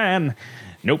 save the man.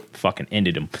 Nope, fucking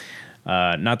ended him.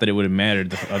 Not that it would have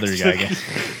mattered. The other guy.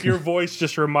 Your voice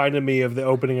just reminded me of the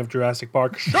opening of Jurassic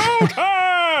Park. Shoot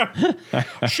her!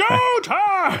 Shoot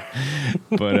her!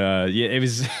 But yeah, it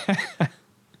was.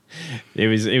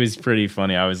 It was pretty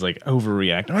funny. I was like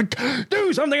overreacting. Like,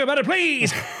 do something about it,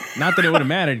 please. Not that it would have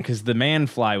mattered because the man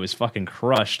fly was fucking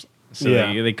crushed, so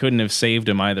they couldn't have saved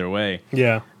him either way.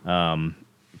 Yeah.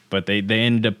 But they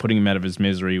ended up putting him out of his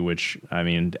misery, which, I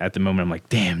mean, at the moment, I'm like,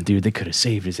 damn, dude, they could have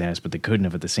saved his ass, but they couldn't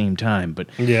have at the same time. But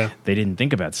they didn't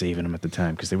think about saving him at the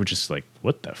time because they were just like,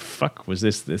 what the fuck was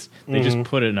this? They just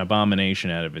put an abomination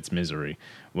out of its misery,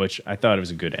 which I thought it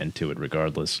was a good end to it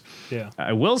regardless. Yeah.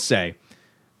 I will say,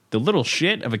 the little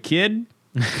shit of a kid,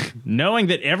 knowing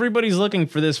that everybody's looking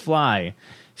for this fly,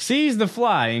 sees the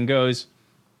fly and goes,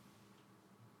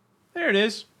 there it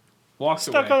is. Walks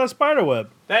Stuck away. on a spider web.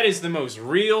 That is the most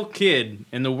real kid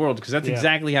in the world because that's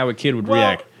exactly how a kid would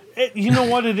react. You know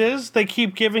what it is? They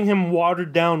keep giving him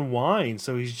watered down wine,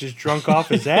 so he's just drunk off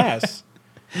his ass.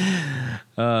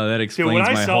 That explains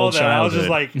my whole childhood. I was just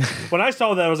like, when I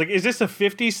saw that, I was like, is this a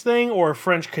 50s thing or a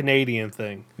French Canadian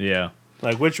thing? Yeah.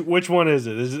 Like, which one is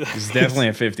it? It's definitely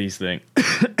a 50s thing.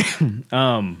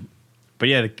 But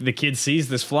yeah, the kid sees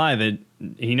this fly that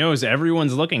he knows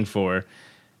everyone's looking for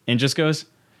and just goes,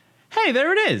 hey,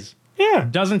 there it is. Yeah.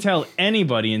 Doesn't tell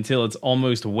anybody until it's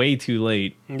almost way too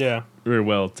late. Yeah. Or,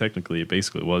 well, technically, it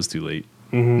basically was too late.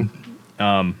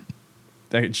 Mm-hmm.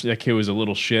 That kid was a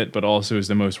little shit, but also is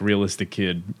the most realistic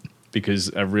kid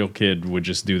because a real kid would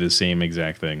just do the same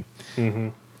exact thing. Mm-hmm.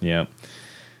 Yeah.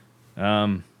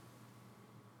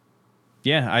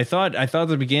 Yeah, I thought at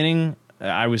the beginning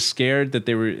I was scared that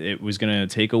it was going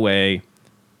to take away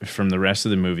from the rest of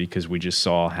the movie because we just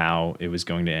saw how it was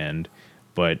going to end,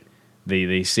 but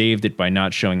they saved it by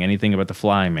not showing anything about the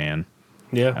fly man.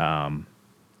 Yeah.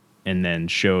 And then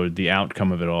showed the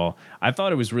outcome of it all. I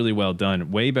thought it was really well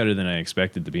done, way better than I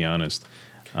expected, to be honest.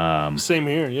 Same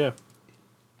here, yeah.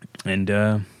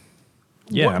 And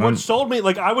what sold me,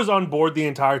 like I was on board the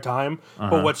entire time,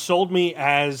 but what sold me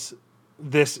as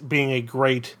this being a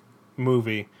great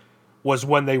movie was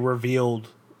when they revealed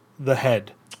the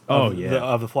head of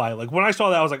the fly. Like when I saw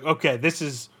that, I was like, okay, this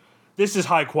is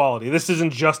high quality. This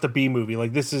isn't just a B movie.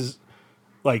 Like this is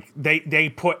like they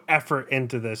put effort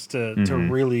into this to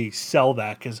really sell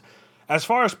that, because as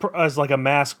far as like a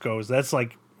mask goes, that's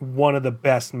like one of the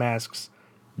best masks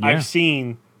I've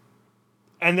seen,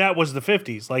 and that was the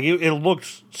 50s. Like it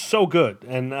looked so good,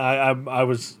 and I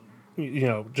was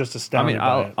just astounded.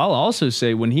 I mean, I'll also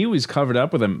say when he was covered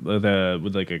up with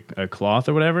a cloth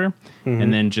or whatever,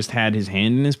 and then just had his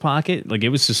hand in his pocket, like it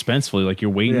was suspenseful. Like you're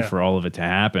waiting for all of it to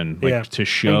happen, like to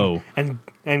show.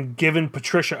 And giving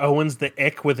Patricia Owens the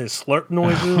ick with his slurp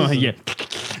noises.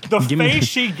 The face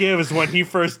she gives when he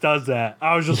first does that,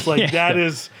 I was just like, that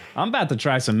is. I'm about to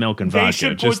try some milk and vodka. They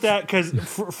should put that, because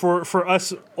for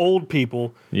us old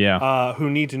people, who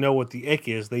need to know what the ick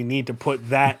is, they need to put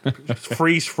that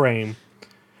freeze frame.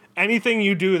 Anything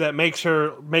you do that makes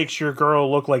your girl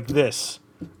look like this,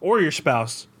 or your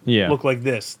spouse look like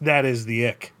this, that is the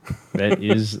ick. that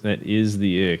is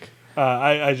the ick.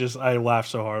 I laughed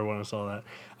so hard when I saw that.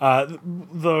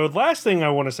 The last thing I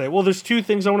want to say, well, there's two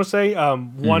things I want to say.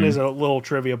 One is a little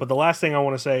trivia, but the last thing I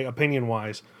want to say, opinion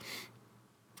wise,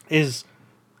 is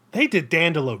they did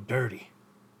Dandelo dirty.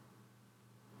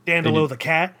 Dandelo the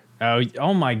cat.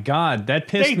 Oh my God, that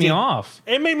pissed me off.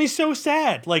 It made me so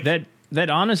sad. Like that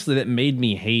honestly, that made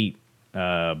me hate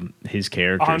his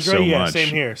character so much.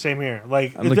 Same here.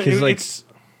 Like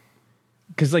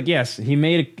because yes, he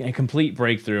made a complete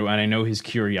breakthrough, and I know his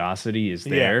curiosity is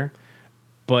there.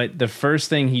 But the first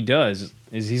thing he does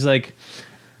is he's like,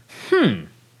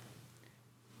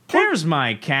 there's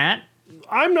my cat.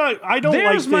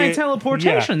 There's my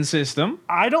teleportation system.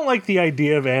 I don't like the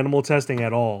idea of animal testing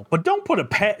at all. But don't put a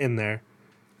pet in there.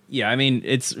 Yeah, I mean,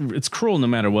 it's cruel no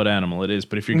matter what animal it is.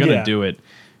 But if you're going to do it,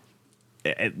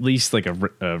 at least like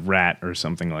a rat or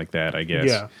something like that, I guess.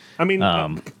 Yeah. I mean,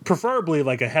 preferably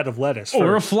like a head of lettuce.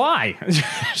 Or a fly.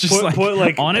 Just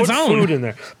put on its own. Food in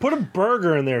there. Put a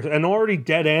burger in there, an already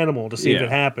dead animal, to see if it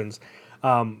happens.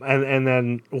 And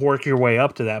then work your way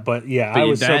up to that. But I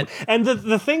was and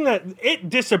the thing that it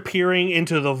disappearing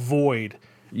into the void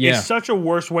is such a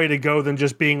worse way to go than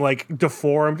just being like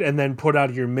deformed and then put out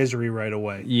of your misery right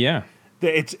away. Yeah.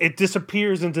 It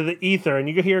disappears into the ether, and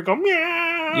you can hear it go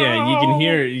meow.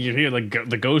 Yeah, you hear like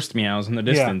the ghost meows in the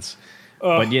distance.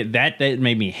 But that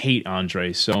made me hate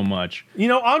Andre so much.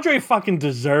 Andre fucking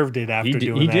deserved it after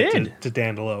doing that to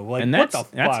Dandelo. Like, and that's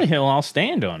a hill I'll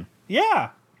stand on. Yeah.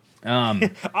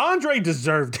 Andre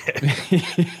deserved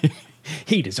it.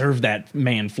 He deserved that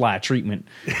man-fly treatment.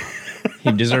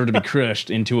 He deserved to be crushed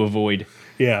into a void.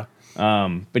 Yeah.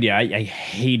 But I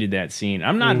hated that scene.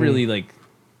 I'm not really like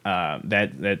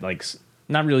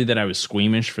not really that I was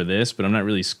squeamish for this, but I'm not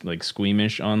really like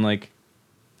squeamish on like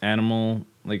animal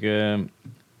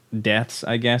deaths,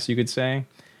 I guess you could say.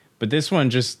 But this one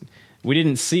we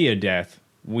didn't see a death.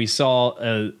 We saw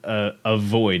a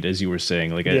void, as you were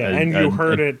saying, like and you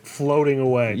heard it floating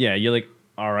away. Yeah, you're like,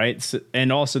 all right, so,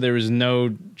 and also there was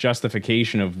no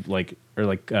justification of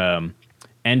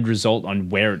end result on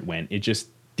where it went. It just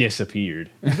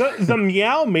disappeared. The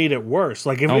meow made it worse.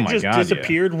 Like if it just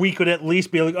disappeared, we could at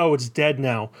least be like, oh, it's dead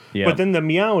now. Yeah. But then the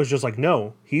meow is just like,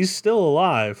 no, he's still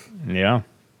alive. Yeah.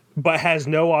 But has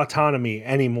no autonomy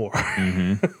anymore.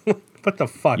 Mm-hmm. What the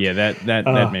fuck? Yeah,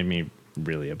 that made me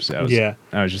really upset.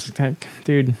 I was just like,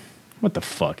 dude, what the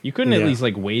fuck? You couldn't at least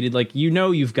like waited, like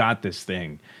you've got this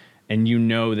thing, and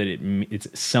that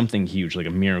it's something huge, like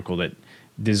a miracle that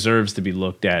deserves to be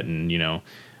looked at and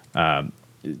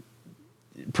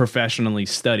professionally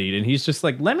studied. And he's just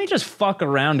like, let me just fuck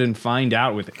around and find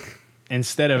out with it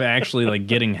instead of actually like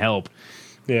getting help.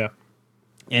 Yeah.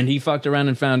 And he fucked around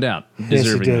and found out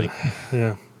deservingly. Yes, he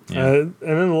did. Yeah. And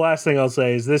then the last thing I'll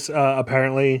say is this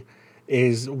apparently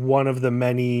is one of the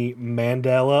many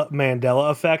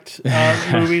Mandela effect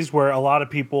movies where a lot of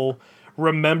people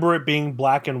remember it being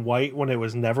black and white when it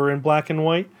was never in black and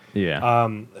white. Yeah.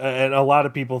 And a lot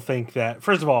of people think that,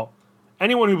 first of all,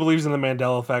 anyone who believes in the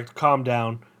Mandela effect, calm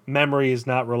down. Memory is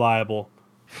not reliable.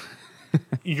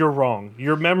 You're wrong.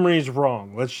 Your memory is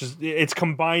wrong. It's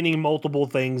combining multiple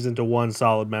things into one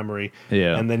solid memory.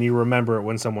 Yeah. And then you remember it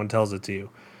when someone tells it to you.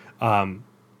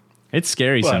 It's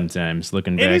scary sometimes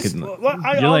looking back. I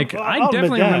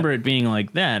definitely remember it being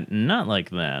like that, not like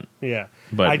that. Yeah.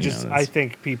 But I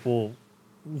think people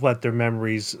let their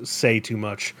memories say too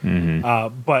much.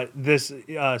 Mm-hmm. But this,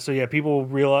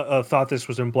 people thought this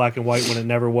was in black and white when it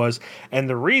never was. And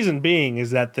the reason being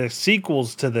is that the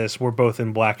sequels to this were both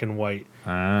in black and white.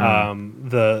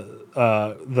 The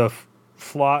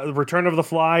Return of the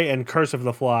Fly and Curse of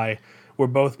the Fly were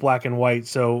both black and white.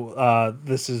 So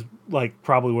this is like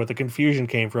probably where the confusion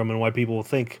came from and why people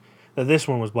think that this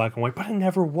one was black and white, but it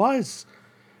never was.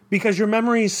 Because your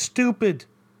memory is stupid.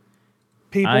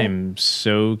 People. I am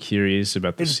so curious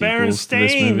about the It's sequels to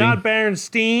this Berenstain, movie. not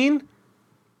Berenstein.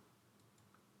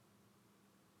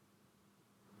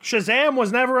 Shazam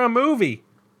was never a movie.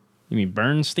 You mean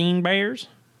Bernstein Bears?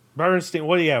 Bernstein,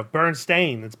 what do you have?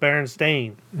 Bernstein. It's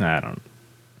Berenstain. I don't.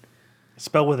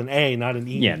 Spelled with an A, not an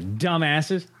E. Yeah,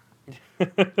 dumbasses.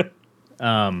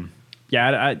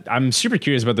 Yeah, I'm super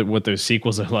curious about what those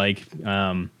sequels are like.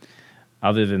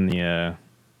 Other than the, I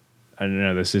don't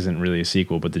know, this isn't really a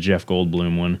sequel, but the Jeff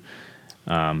Goldblum one.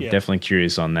 Definitely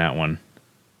curious on that one.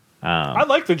 I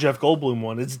like the Jeff Goldblum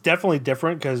one. It's definitely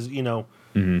different because, you know,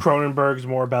 Cronenberg's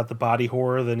more about the body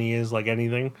horror than he is like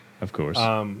anything. Of course.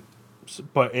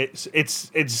 But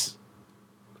it's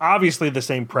obviously the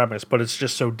same premise, but it's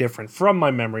just so different from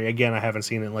my memory. Again, I haven't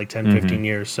seen it in like 10, 15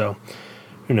 years, so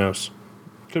who knows?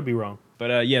 Could be wrong.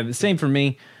 But yeah, the same for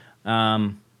me.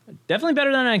 Definitely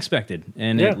better than I expected.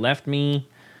 And it left me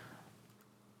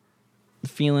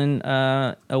feeling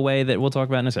a way that we'll talk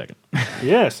about in a second.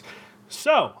 Yes.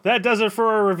 So that does it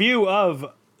for a review of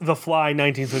The Fly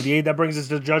 1958. That brings us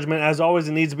to judgment. As always,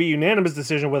 it needs to be a unanimous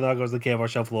decision whether it goes to the KFR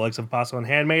shelf for the likes of Apostle and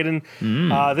Handmaiden.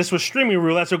 This was streaming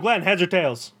roulette. So Glenn, heads or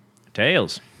tails?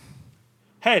 Tails.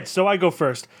 Heads. So I go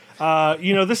first.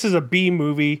 You know, this is a B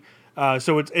movie.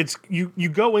 So it's you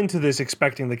go into this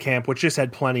expecting the camp, which this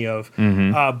had plenty of.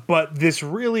 But this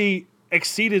really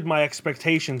exceeded my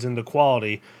expectations in the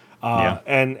quality.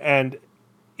 And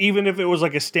even if it was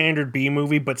like a standard B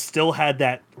movie, but still had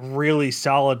that really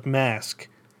solid mask,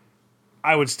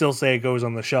 I would still say it goes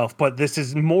on the shelf. But this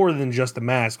is more than just a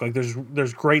mask. Like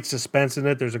there's great suspense in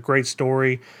it. There's a great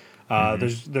story.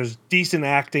 There's decent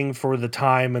acting for the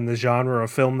time and the genre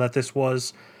of film that this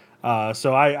was.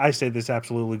 So I say this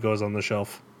absolutely goes on the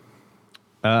shelf.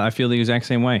 I feel the exact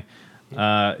same way.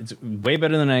 It's way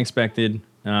better than I expected.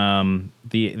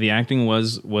 The acting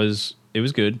was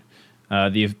good.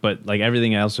 But like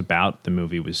everything else about the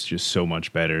movie was just so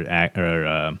much better.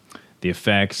 The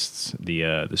effects,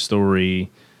 the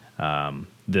story,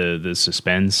 the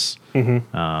suspense,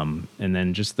 and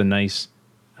then just the nice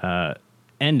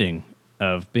ending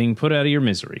of being put out of your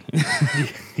misery.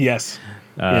 Yes.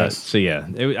 Yes. So yeah,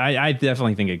 I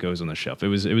definitely think it goes on the shelf. It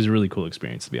was a really cool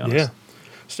experience, to be honest. Yeah.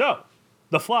 So,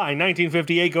 The Fly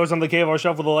 1958 goes on the KFR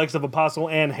shelf with the likes of Apostle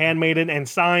and Handmaiden and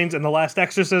Signs and The Last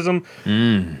Exorcism.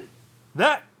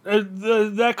 That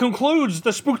concludes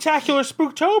the Spooktacular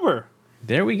Spooktober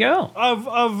There we go.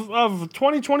 of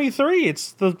 2023.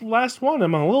 It's the last one.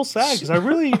 I'm a little sad because I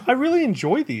really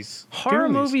enjoy these Horror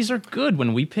movies are good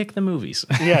when we pick the movies.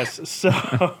 Yes.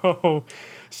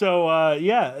 So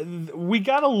yeah, we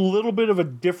got a little bit of a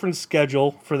different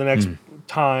schedule for the next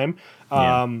time.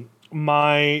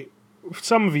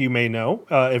 Some of you may know.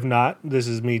 If not, this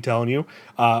is me telling you.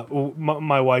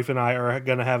 My wife and I are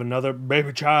going to have another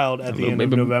baby child at the end of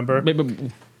November.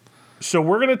 So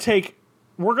we're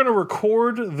going to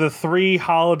record the 3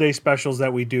 holiday specials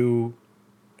that we do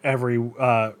every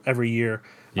year.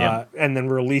 And then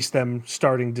release them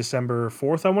starting December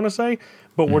 4th, I want to say.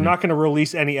 But we're not going to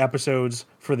release any episodes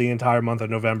for the entire month of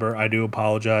November. I do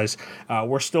apologize.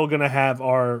 We're still going to have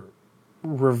our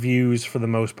reviews for the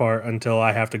most part until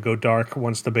I have to go dark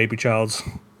once the baby child's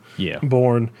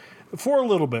born. For a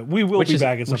little bit. We will be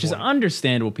back at some point. Which is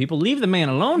understandable. People, leave the man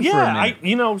alone for a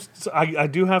minute. I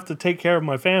do have to take care of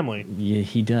my family. Yeah,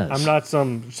 he does. I'm not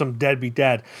some deadbeat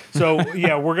dad. So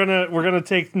yeah, we're gonna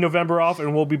take November off,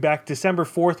 and we'll be back December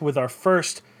 4th with our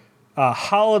first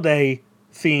holiday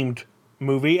themed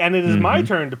movie, and it is my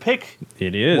turn to pick.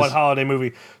 It is what holiday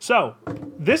movie. So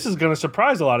this is gonna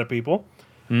surprise a lot of people.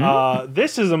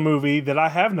 This is a movie that I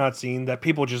have not seen that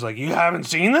people just like, you haven't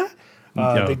seen that?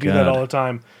 They do that all the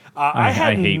time. I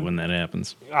hate when that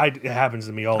happens. It happens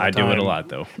to me all the time. I do it a lot,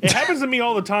 though. It happens to me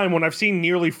all the time when I've seen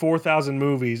nearly 4,000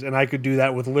 movies, and I could do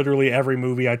that with literally every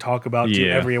movie I talk about to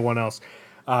everyone else.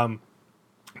 But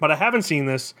I haven't seen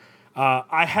this.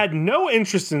 I had no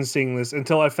interest in seeing this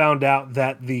until I found out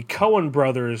that the Coen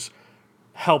brothers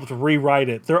helped rewrite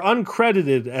it. They're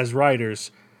uncredited as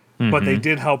writers, but they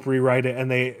did help rewrite it,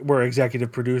 and they were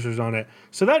executive producers on it.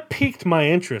 So that piqued my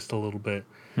interest a little bit.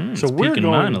 So we're going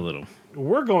mine a little.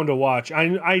 We're going to watch.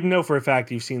 I know for a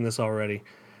fact you've seen this already,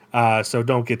 so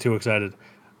don't get too excited.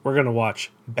 We're going to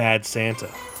watch Bad Santa.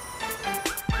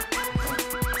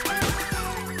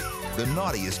 The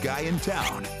naughtiest guy in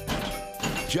town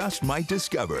just might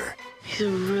discover. He's a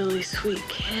really sweet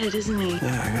kid, isn't he?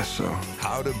 Yeah, I guess so.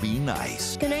 How to be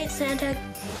nice. Good night, Santa.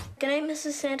 Good night,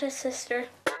 Mrs. Santa's sister.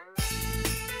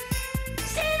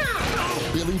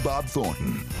 Santa! Billy Bob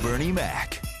Thornton, Bernie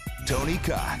Mac, Tony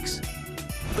Cox.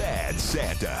 Bad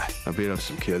Santa. I beat up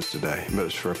some kids today, but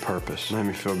it's for a purpose. Made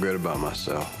me feel good about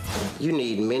myself. You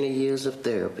need many years of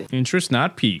therapy. Interest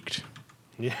not piqued.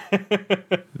 Yeah.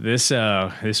 This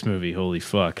movie, holy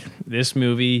fuck. This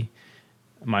movie,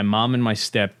 my mom and my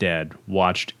stepdad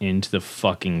watched into the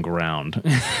fucking ground.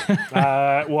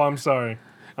 Well, I'm sorry.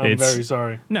 I'm very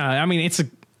sorry. No, I mean,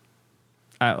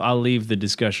 I'll leave the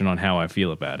discussion on how I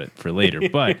feel about it for later,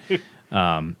 but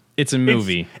it's a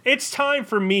movie. It's time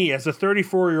for me as a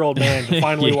 34-year-old man to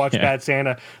finally watch Bad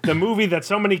Santa, the movie that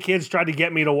so many kids tried to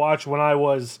get me to watch when I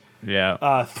was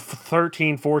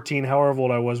 13, 14, however old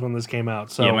I was when this came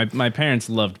out. So yeah, my parents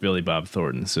loved Billy Bob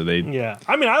Thornton, so they... Yeah.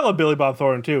 I mean, I love Billy Bob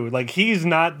Thornton, too. Like, he's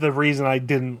not the reason I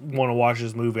didn't want to watch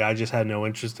this movie. I just had no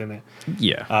interest in it.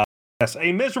 Yeah. Yes,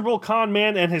 a miserable con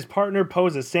man and his partner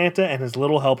pose as Santa and his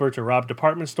little helper to rob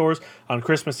department stores on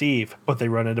Christmas Eve, but they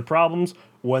run into problems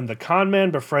when the con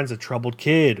man befriends a troubled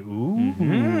kid. Ooh.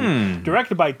 Mm-hmm.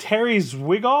 Directed by Terry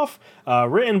Zwigoff,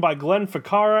 written by Glenn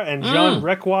Ficarra and John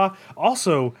Requa,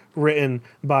 also written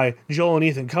by Joel and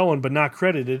Ethan Coen, but not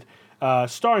credited.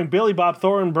 Starring Billy Bob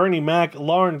Thornton, Bernie Mac,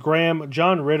 Lauren Graham,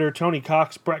 John Ritter, Tony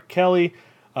Cox, Brett Kelly,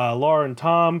 Lauren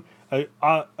Tom,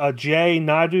 Jay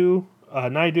Naidu,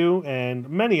 and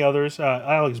many others.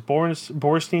 Alex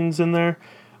Borstein's in there.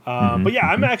 But yeah,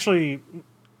 I'm actually,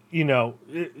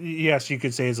 yes, you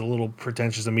could say it's a little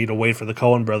pretentious of me to wait for the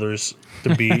Coen brothers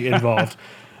to be involved.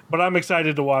 But I'm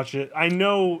excited to watch it. I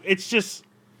know it's just,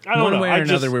 I don't know. One way or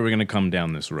another, we were going to come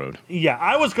down this road. Yeah,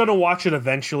 I was going to watch it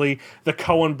eventually. The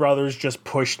Coen brothers just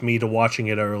pushed me to watching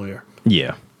it earlier.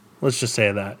 Yeah. Let's just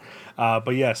say that.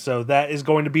 But yeah, so that is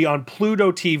going to be on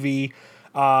Pluto TV.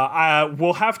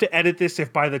 We'll have to edit this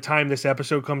if by the time this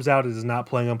episode comes out, it is not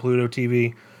playing on Pluto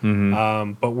TV.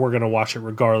 Mm-hmm. But we're going to watch it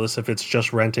regardless if it's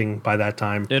just renting by that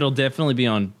time. It'll definitely be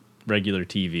on regular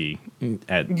TV.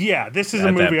 This is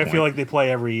a movie I feel like they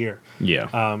play every year.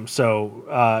 Yeah. So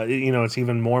it's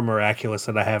even more miraculous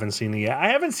that I haven't seen it yet. I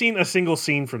haven't seen a single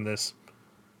scene from this.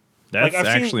 That's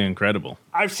actually incredible.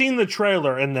 I've seen the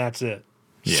trailer and that's it.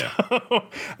 Yeah. So,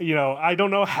 I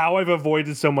don't know how I've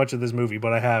avoided so much of this movie,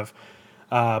 but I have.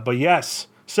 But yes,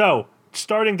 so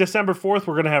starting December 4th,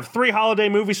 we're going to have 3 holiday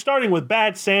movies, starting with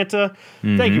Bad Santa.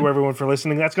 Mm-hmm. Thank you, everyone, for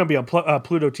listening. That's going to be on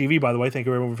Pluto TV, by the way. Thank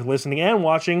you, everyone, for listening and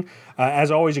watching.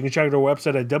 As always, you can check out our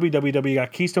website at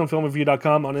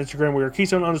www.KeystoneFilmReview.com. On Instagram, we are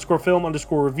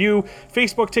Keystone_Film_Review.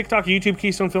 Facebook, TikTok, YouTube,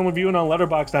 Keystone Film Review. And on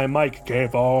Letterboxd, I'm Mike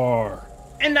KFR.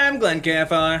 And I'm Glenn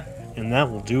KFR. And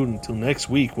that will do it until next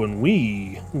week when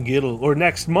we get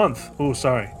next month. Oh,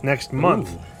 sorry. Next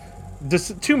month.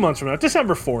 2 months from now.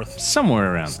 December 4th.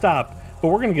 Somewhere around. Stop. But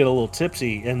we're going to get a little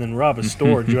tipsy and then rob a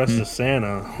store dressed as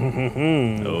Santa.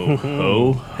 Ho,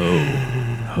 ho, ho,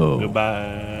 ho.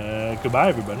 Goodbye. Goodbye,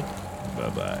 everybody.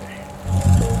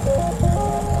 Bye-bye.